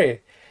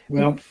story.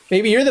 Well,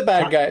 maybe you're the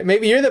bad guy.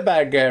 Maybe you're the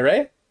bad guy,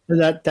 right?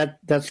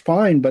 That's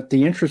fine. But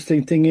the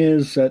interesting thing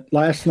is that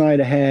last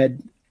night I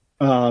had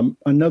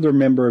another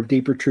member of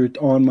Deeper Truth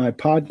on my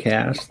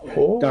podcast,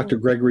 Dr.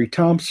 Gregory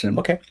Thompson,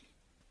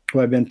 who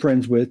I've been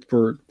friends with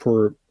for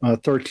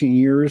 13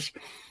 years.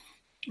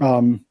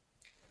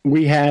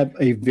 We have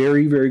a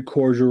very, very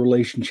cordial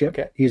relationship.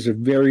 He's a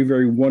very,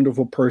 very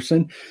wonderful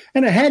person.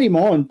 And I had him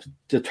on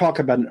to talk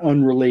about an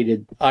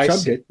unrelated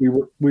subject. We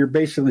were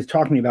basically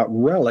talking about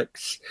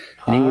relics.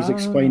 And he was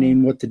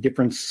explaining what the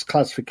different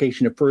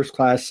classification of first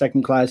class,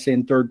 second class,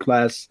 and third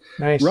class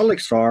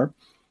relics are.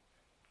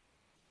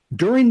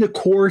 During the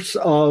course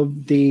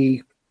of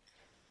the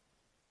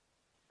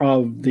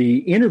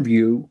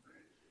interview,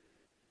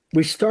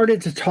 we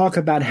started to talk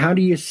about how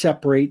do you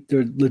separate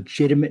the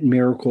legitimate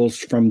miracles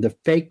from the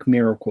fake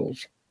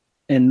miracles.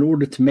 And in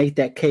order to make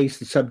that case,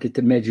 the subject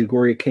of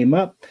Medjugorje came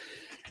up.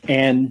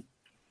 And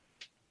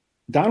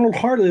Donald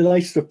Hartley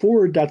likes to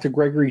forward Dr.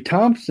 Gregory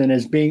Thompson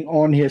as being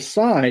on his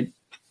side,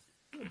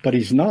 but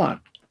he's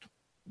not.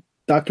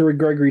 Dr.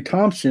 Gregory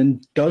Thompson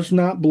does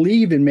not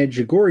believe in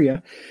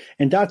Medjugorje,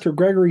 and Dr.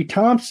 Gregory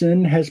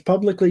Thompson has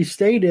publicly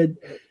stated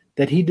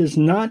that he does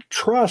not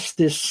trust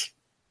this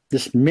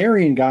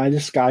Marian guy,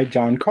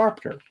 John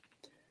Carpenter.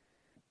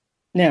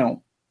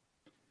 Now,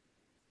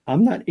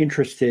 I'm not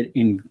interested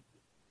in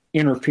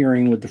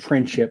interfering with the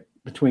friendship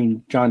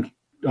between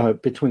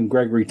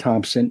Gregory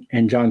Thompson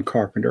and John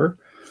Carpenter,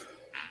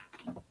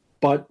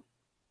 but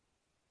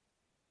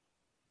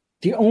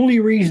the only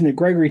reason that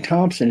Gregory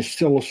Thompson is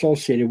still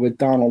associated with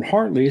Donald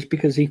Hartley is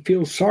because he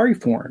feels sorry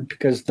for him,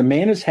 because the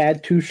man has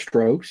had 2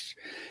 strokes.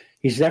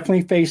 He's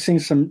definitely facing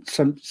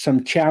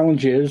some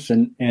challenges,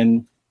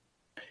 and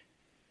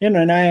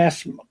I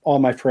asked all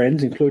my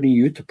friends, including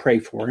you, to pray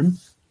for him.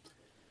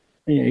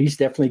 He's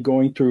definitely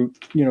going through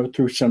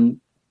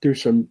some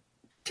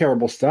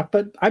terrible stuff,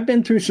 but I've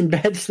been through some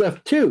bad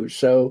stuff too.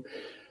 So,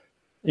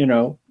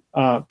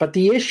 but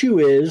the issue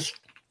is,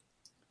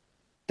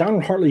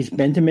 Donald Hartley's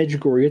been to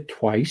Medjugorje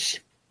twice,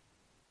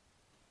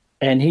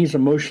 and he's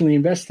emotionally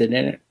invested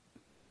in it.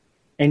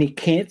 And he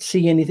can't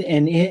see anything.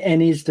 And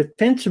his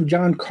defense of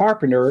John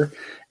Carpenter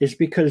is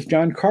because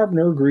John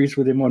Carpenter agrees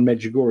with him on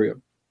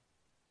Medjugorje.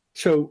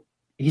 So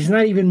he's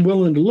not even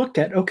willing to look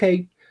at,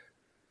 okay,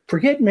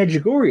 forget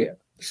Medjugorje.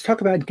 Let's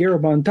talk about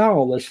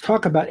Garabandal. Let's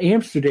talk about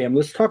Amsterdam.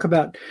 Let's talk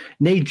about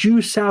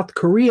Jeju, South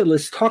Korea.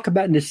 Let's talk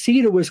about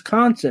Necedah,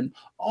 Wisconsin.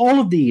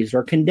 All of these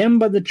are condemned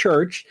by the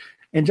church,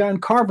 and John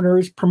Carpenter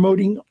is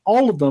promoting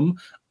all of them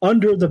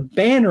under the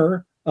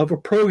banner of a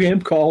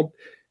program called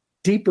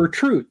Deeper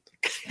Truth.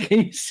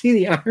 Can you see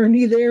the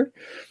irony there?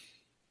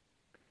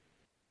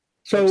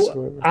 So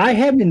absolutely. I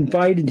have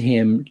invited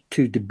him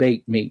to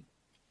debate me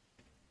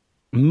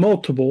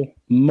multiple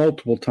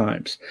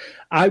times.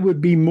 I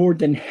would be more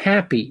than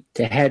happy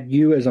to have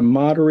you as a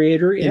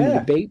moderator in the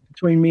debate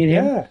between me and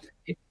him.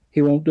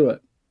 He won't do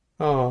it.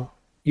 Oh,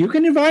 you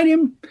can invite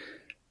him.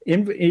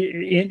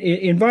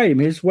 Invite him.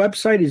 His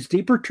website is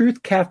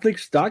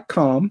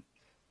deepertruthcatholics.com.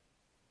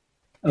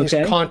 Okay.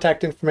 His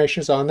contact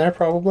information is on there,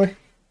 probably.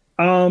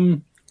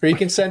 Or you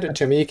can send it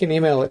to me. You can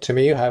email it to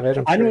me. You have it.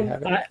 I'm sure you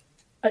have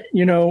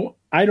it.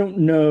 I don't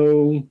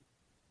know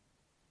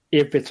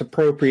if it's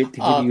appropriate to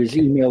give you his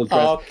email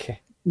address.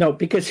 Okay. No,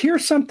 because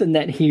here's something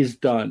that he's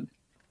done.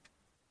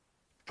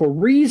 For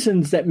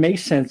reasons that make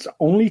sense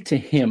only to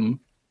him,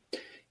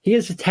 he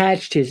has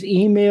attached his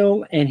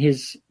email and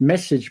his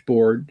message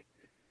board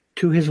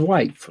to his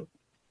wife,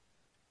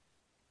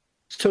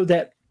 so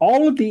that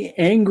all of the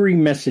angry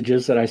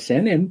messages that I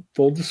sent, in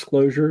full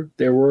disclosure,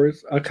 there were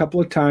a couple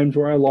of times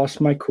where I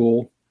lost my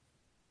cool.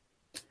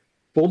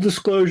 Full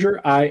disclosure,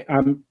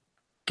 I'm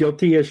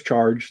guilty as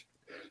charged.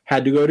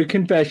 Had to go to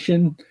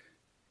confession.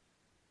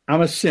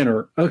 I'm a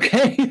sinner,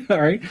 okay?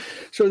 All right.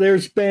 So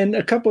there's been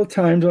a couple of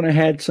times when I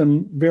had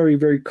some very,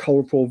 very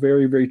colorful,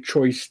 very, very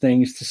choice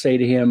things to say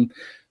to him,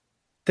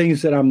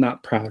 things that I'm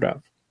not proud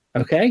of,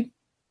 okay?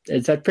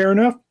 Is that fair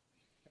enough?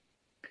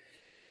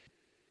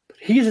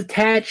 He's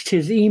attached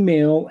his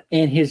email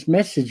and his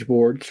message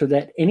board so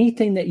that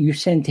anything that you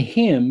send to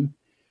him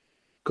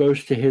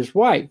goes to his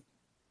wife.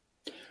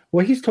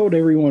 Well, he's told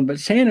everyone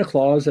but Santa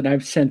Claus that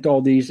I've sent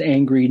all these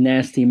angry,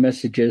 nasty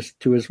messages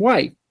to his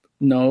wife.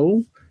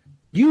 No,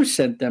 you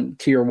sent them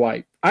to your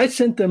wife. I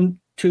sent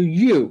them to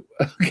you,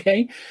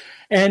 okay?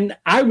 And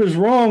I was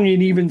wrong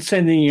in even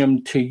sending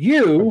them to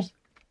you,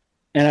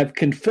 and I've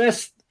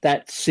confessed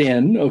that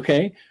sin,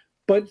 okay?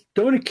 But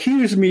don't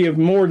accuse me of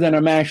more than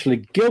I'm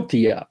actually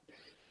guilty of.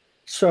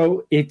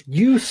 So if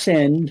you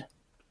send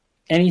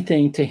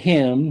anything to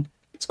him,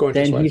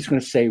 then he's going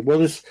to say, well,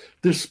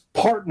 this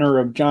partner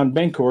of John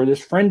Benko, or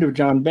this friend of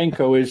John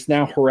Benko, is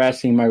now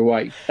harassing my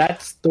wife.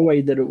 That's the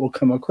way that it will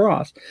come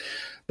across.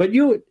 But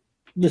you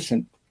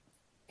listen,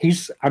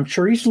 I'm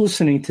sure he's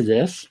listening to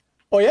this.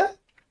 Oh, yeah?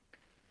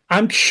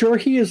 I'm sure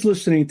he is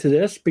listening to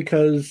this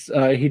because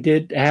he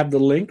did have the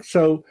link.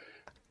 So,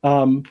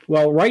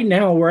 well, right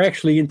now we're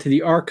actually into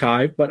the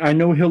archive, but I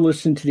know he'll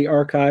listen to the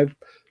archive.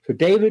 So,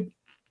 David,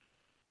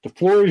 the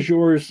floor is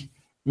yours.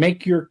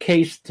 make your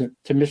case to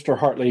Mr.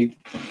 Hartley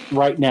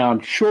right now. I'm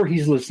sure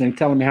he's listening.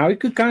 Tell him how he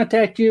could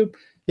contact you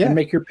and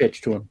make your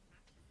pitch to him.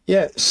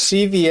 Yeah,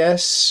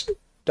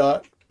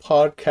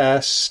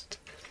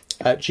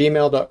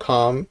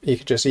 cvs.podcast@gmail.com. You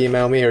can just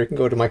email me, or you can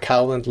go to my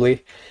Calendly,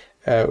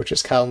 which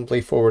is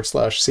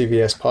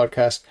calendly/CVS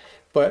podcast.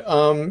 But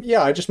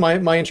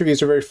my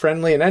interviews are very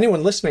friendly, and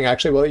anyone listening,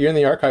 actually, well, you're in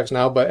the archives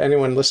now, but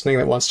anyone listening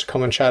that wants to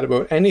come and chat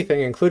about anything,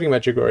 including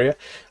Medjugorje,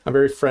 I'm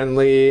very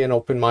friendly and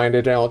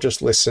open-minded, and I'll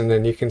just listen,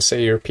 and you can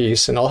say your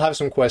piece, and I'll have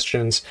some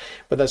questions,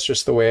 but that's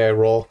just the way I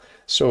roll.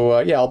 So,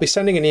 I'll be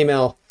sending an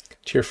email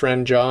to your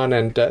friend John,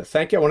 and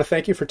thank you. I want to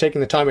thank you for taking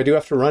the time. I do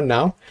have to run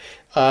now,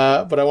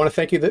 but I want to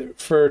thank you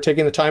for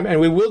taking the time, and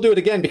we will do it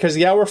again, because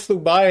the hour flew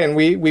by, and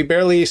we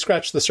barely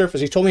scratched the surface.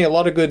 He told me a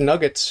lot of good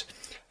nuggets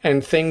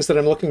and things that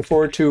I'm looking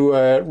forward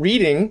to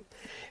reading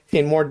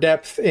in more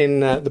depth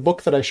in the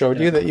book that I showed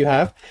you that you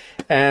have.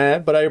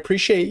 But I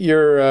appreciate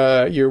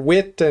your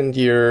wit and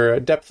your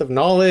depth of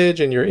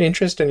knowledge and your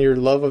interest and your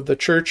love of the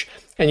church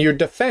and your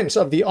defense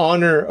of the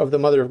honor of the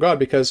Mother of God,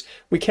 because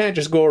we can't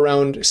just go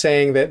around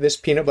saying that this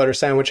peanut butter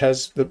sandwich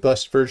has the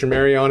Blessed Virgin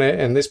Mary on it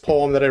and this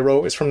poem that I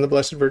wrote is from the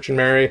Blessed Virgin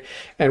Mary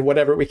and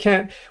whatever. We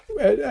can't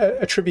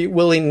attribute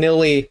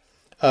willy-nilly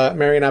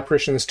Marian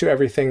apparitions to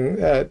everything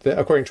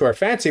according to our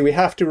fancy. We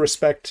have to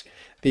respect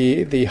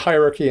the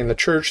hierarchy in the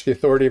church, the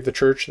authority of the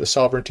church, the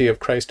sovereignty of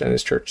Christ and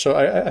his church. So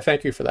I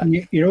thank you for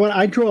that. You know what?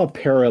 I draw a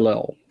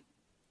parallel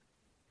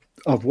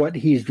of what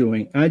he's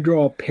doing. I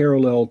draw a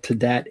parallel to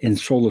that in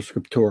Sola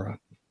Scriptura.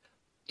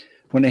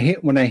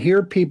 When I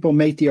hear people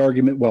make the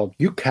argument, well,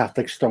 you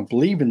Catholics don't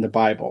believe in the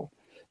Bible.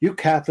 You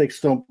Catholics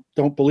don't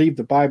believe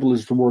the Bible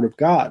is the Word of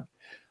God.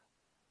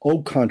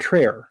 Au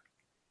contraire.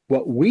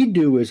 What we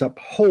do is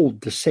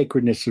uphold the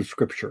sacredness of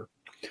Scripture.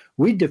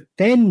 We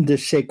defend the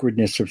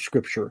sacredness of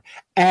Scripture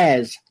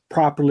as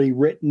properly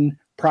written,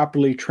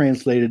 properly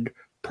translated,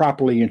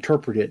 properly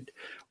interpreted.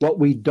 What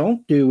we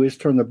don't do is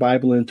turn the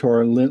Bible into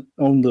our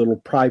own little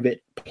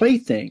private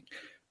plaything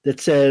that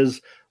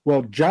says,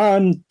 well,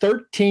 John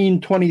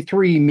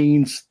 13:23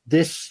 means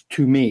this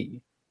to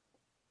me.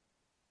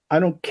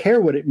 I don't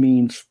care what it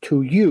means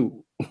to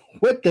you.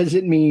 What does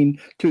it mean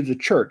to the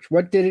church?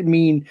 What did it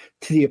mean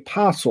to the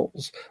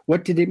apostles?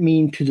 What did it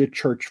mean to the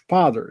church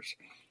fathers?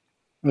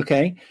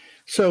 Okay,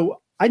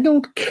 so I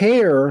don't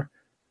care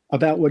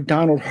about what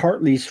Donald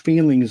Hartley's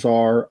feelings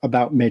are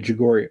about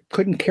Medjugorje.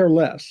 Couldn't care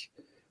less.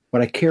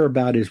 What I care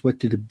about is what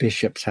do the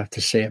bishops have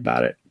to say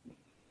about it.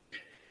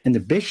 And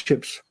the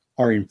bishops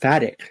are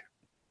emphatic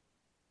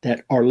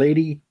that Our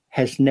Lady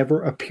has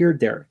never appeared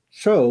there.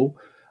 So,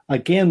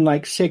 again,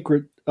 like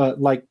Sola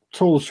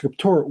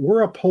Scriptura,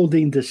 we're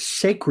upholding the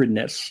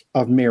sacredness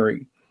of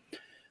Mary,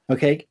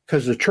 okay?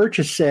 Because the church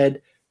has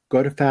said,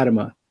 go to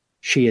Fatima.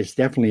 She has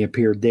definitely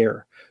appeared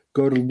there.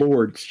 Go to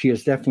Lourdes. She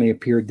has definitely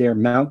appeared there.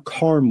 Mount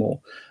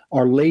Carmel,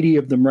 Our Lady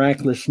of the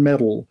Miraculous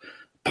Medal,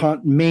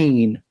 Pont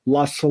Maine,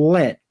 La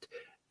Salette,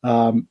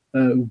 Guadalupe,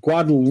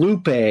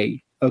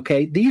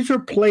 okay? These are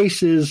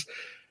places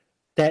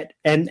that,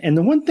 and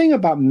the one thing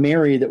about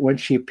Mary that when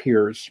she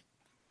appears,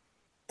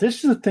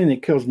 this is the thing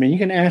that kills me. You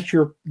can ask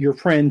your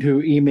friend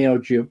who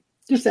emailed you,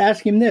 just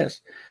ask him this.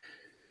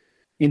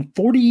 In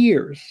 40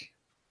 years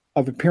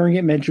of appearing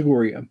at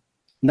Medjugorje,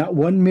 not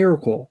one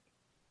miracle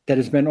that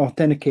has been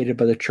authenticated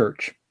by the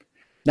church,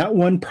 not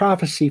one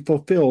prophecy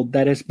fulfilled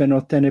that has been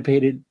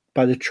authenticated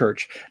by the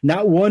church,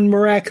 not one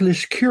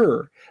miraculous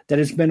cure that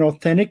has been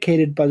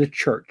authenticated by the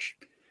church.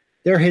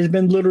 There has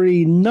been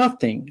literally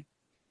nothing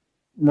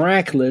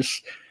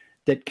miraculous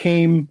that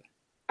came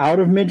out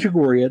of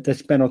Medjugorje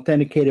that's been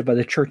authenticated by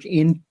the church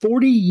in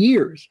 40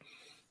 years.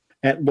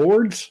 At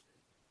Lourdes,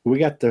 we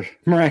got the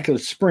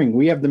miraculous spring.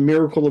 We have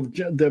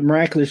the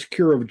miraculous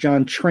cure of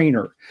John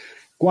Trainer.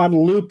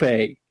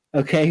 Guadalupe,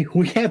 okay,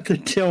 we have the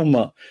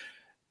tilma.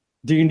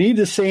 Do you need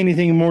to say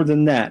anything more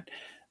than that?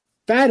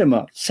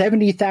 Fatima,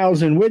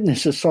 70,000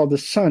 witnesses saw the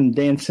sun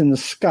dance in the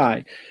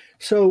sky.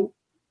 So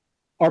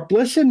our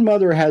Blessed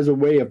Mother has a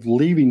way of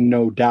leaving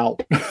no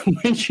doubt.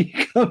 When she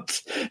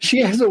comes, she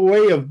has a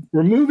way of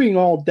removing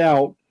all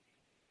doubt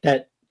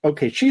that,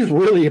 okay, she's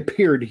really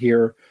appeared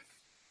here.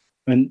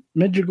 And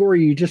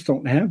Medjugorje, you just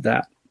don't have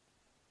that.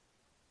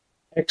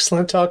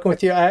 Excellent talking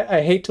with you.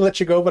 I hate to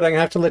let you go, but I'm going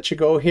to have to let you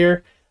go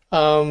here.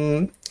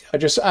 I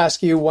just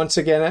ask you once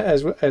again,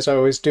 as I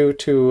always do,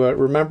 to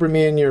remember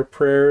me in your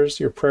prayers.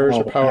 Your prayers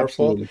are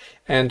powerful. Absolutely.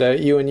 And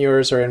you and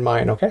yours are in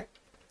mine, okay?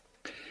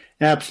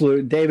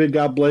 Absolutely. David,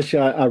 God bless you.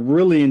 I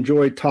really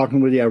enjoyed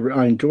talking with you.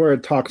 I enjoy our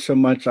talk so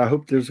much. I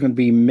hope there's going to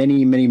be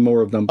many, many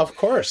more of them. Of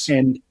course.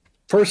 And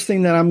first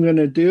thing that I'm going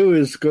to do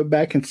is go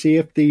back and see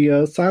if the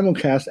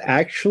simulcast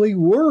actually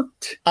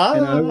worked.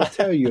 And I will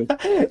tell you.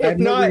 I have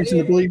no reason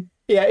to believe.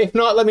 Yeah, if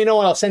not, let me know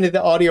and I'll send you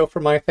the audio for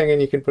my thing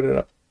and you can put it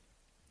up.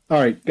 All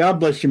right. God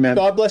bless you, man.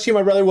 God bless you,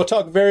 my brother. We'll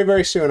talk very,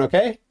 very soon,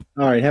 okay?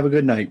 All right. Have a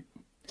good night.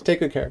 Take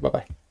good care.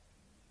 Bye-bye.